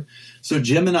love to. So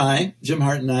Jim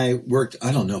Hart and I worked,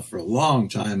 I don't know, for a long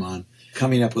time on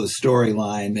coming up with a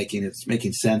storyline,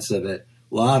 making sense of it.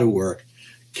 A lot of work.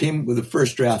 Came with a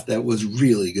first draft that was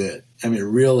really good. I mean,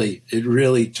 it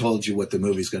really told you what the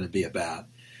movie's going to be about.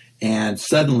 And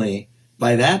suddenly,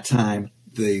 by that time,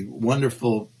 the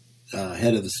wonderful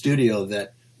head of the studio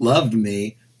that loved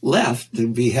me left to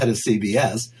be head of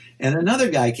CBS. And another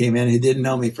guy came in who didn't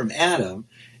know me from Adam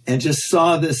and just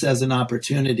saw this as an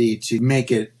opportunity to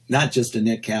make it not just a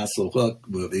Nick Castle Hook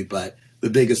movie, but the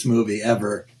biggest movie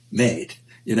ever made.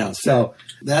 So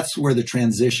that's where the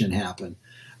transition happened.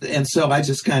 And so I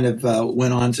just kind of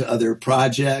went on to other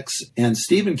projects, and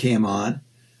Steven came on,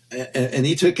 and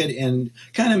he took it and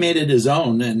kind of made it his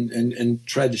own and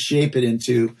tried to shape it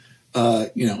into,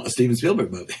 a Steven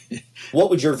Spielberg movie.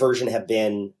 What would your version have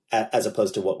been as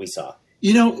opposed to what we saw?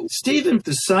 Steven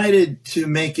decided to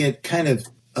make it kind of,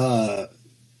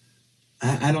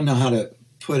 I don't know how to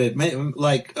put it,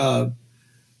 like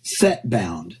set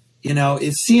bound.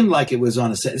 It seemed like it was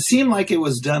on a set. It seemed like it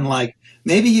was done like,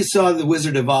 maybe he saw The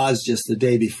Wizard of Oz just the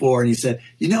day before, and he said,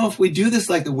 if we do this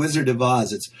like The Wizard of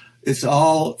Oz, it's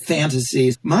all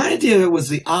fantasies. My idea was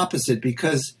the opposite,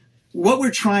 because what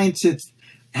we're trying to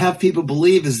have people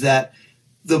believe is that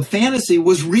the fantasy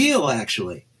was real,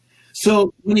 actually.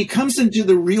 So when he comes into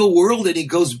the real world and he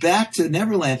goes back to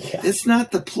Neverland, it's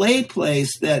not the play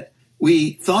place that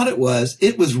we thought it was.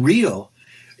 It was real.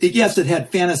 Yes, it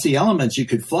had fantasy elements. You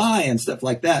could fly and stuff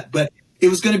like that, but it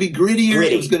was going to be grittier.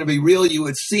 It was going to be real. You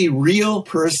would see real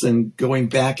person going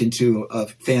back into a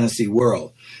fantasy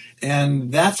world.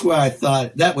 And that's why I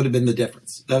thought that would have been the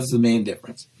difference. That was the main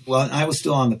difference. Well, I was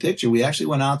still on the picture. We actually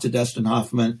went out to Dustin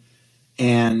Hoffman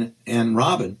and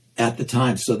Robin at the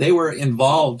time. So they were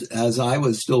involved as I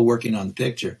was still working on the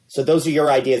picture. So those are your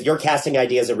ideas. Your casting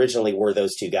ideas originally were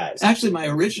those two guys. Actually, my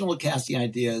original casting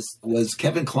ideas was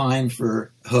Kevin Kline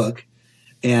for Hook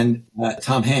and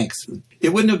Tom Hanks. It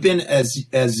wouldn't have been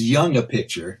as young a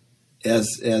picture as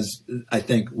I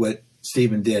think what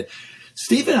Steven did.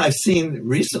 Stephen, I've seen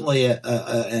recently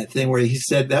a thing where he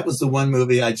said that was the one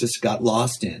movie I just got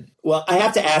lost in. Well, I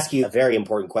have to ask you a very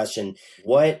important question.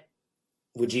 What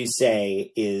would you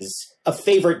say is a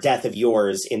favorite death of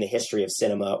yours in the history of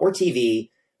cinema or TV?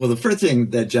 Well, the first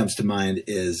thing that jumps to mind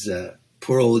is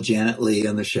poor old Janet Leigh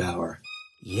in the shower.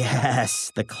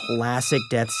 Yes, the classic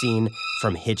death scene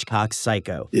from Hitchcock's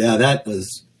Psycho. Yeah, that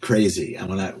was crazy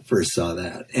when I first saw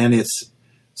that. And it's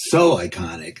so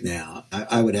iconic now.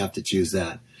 I would have to choose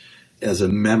that as a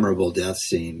memorable death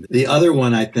scene. The other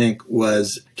one, I think,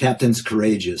 was Captain's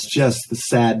Courageous, just the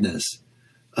sadness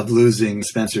of losing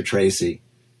Spencer Tracy.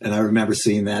 And I remember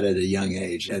seeing that at a young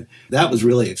age. And that was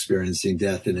really experiencing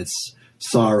death in its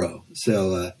sorrow.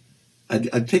 So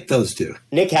I'd pick those two.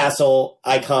 Nick Castle,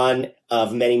 icon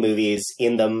of many movies,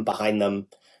 in them, behind them,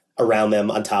 around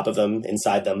them, on top of them,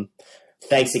 inside them.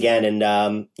 Thanks again.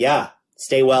 And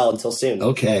stay well until soon.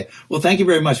 Okay. Well, thank you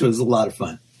very much. It was a lot of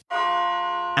fun.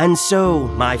 And so,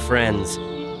 my friends,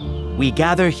 we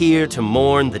gather here to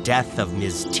mourn the death of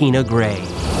Ms. Tina Gray.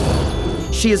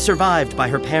 She is survived by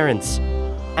her parents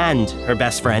and her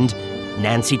best friend,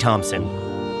 Nancy Thompson.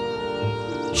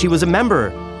 She was a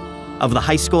member of the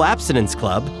High School Abstinence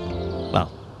Club,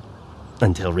 well,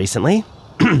 until recently.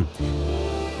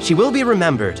 She will be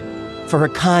remembered for her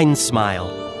kind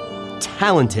smile,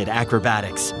 talented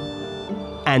acrobatics,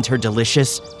 and her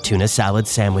delicious tuna salad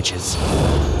sandwiches.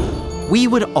 We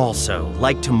would also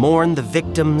like to mourn the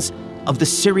victims of the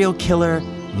serial killer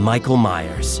Michael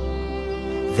Myers.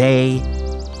 They,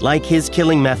 like his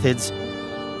killing methods,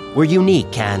 were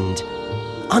unique and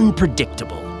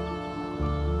unpredictable.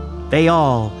 They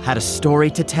all had a story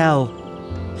to tell,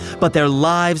 but their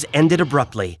lives ended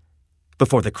abruptly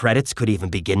before the credits could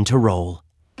even begin to roll.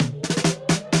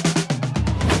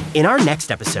 In our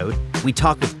next episode, we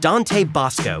talk with Dante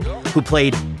Bosco, who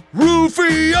played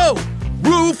Rufio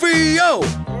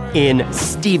in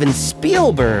Steven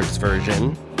Spielberg's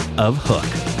version of Hook.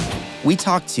 We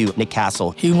talked to Nick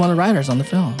Castle. He was one of the writers on the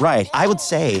film. Right. I would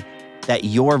say that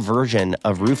your version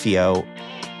of Rufio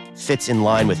fits in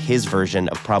line with his version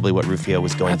of probably what Rufio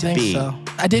was going to be. So.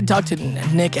 I did talk to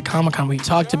Nick at Comic-Con. We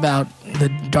talked about the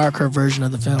darker version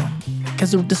of the film.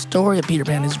 Because the story of Peter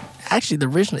Pan is actually the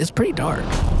original. It's pretty dark.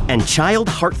 And child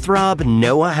heartthrob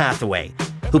Noah Hathaway,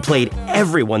 who played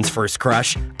everyone's first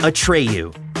crush,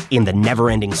 Atreyu, in The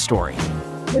Neverending Story.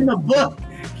 In the book,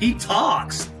 he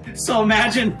talks. So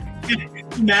imagine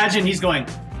he's going,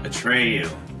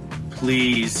 Atreyu,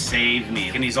 please save me.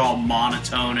 And he's all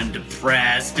monotone and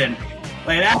depressed and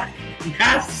like that.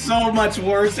 That's so much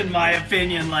worse in my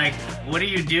opinion. Like, what are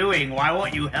you doing? Why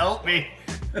won't you help me?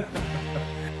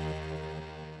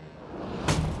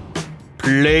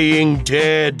 Playing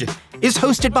Dead is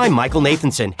hosted by Michael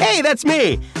Nathanson. Hey, that's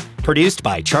me! Produced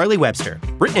by Charlie Webster.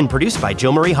 Written and produced by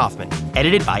Jill Marie Hoffman.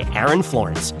 Edited by Aaron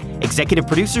Florence. Executive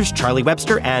producers Charlie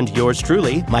Webster and yours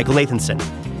truly, Michael Nathanson.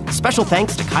 Special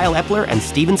thanks to Kyle Epler and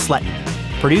Steven Sletton.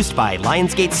 Produced by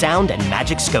Lionsgate Sound and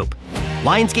Magic Scope.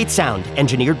 Lionsgate Sound,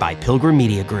 engineered by Pilgrim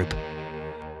Media Group.